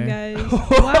next bad time, day. guys.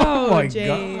 Wow, Oh my Jay.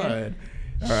 god.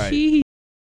 All right. Jeez.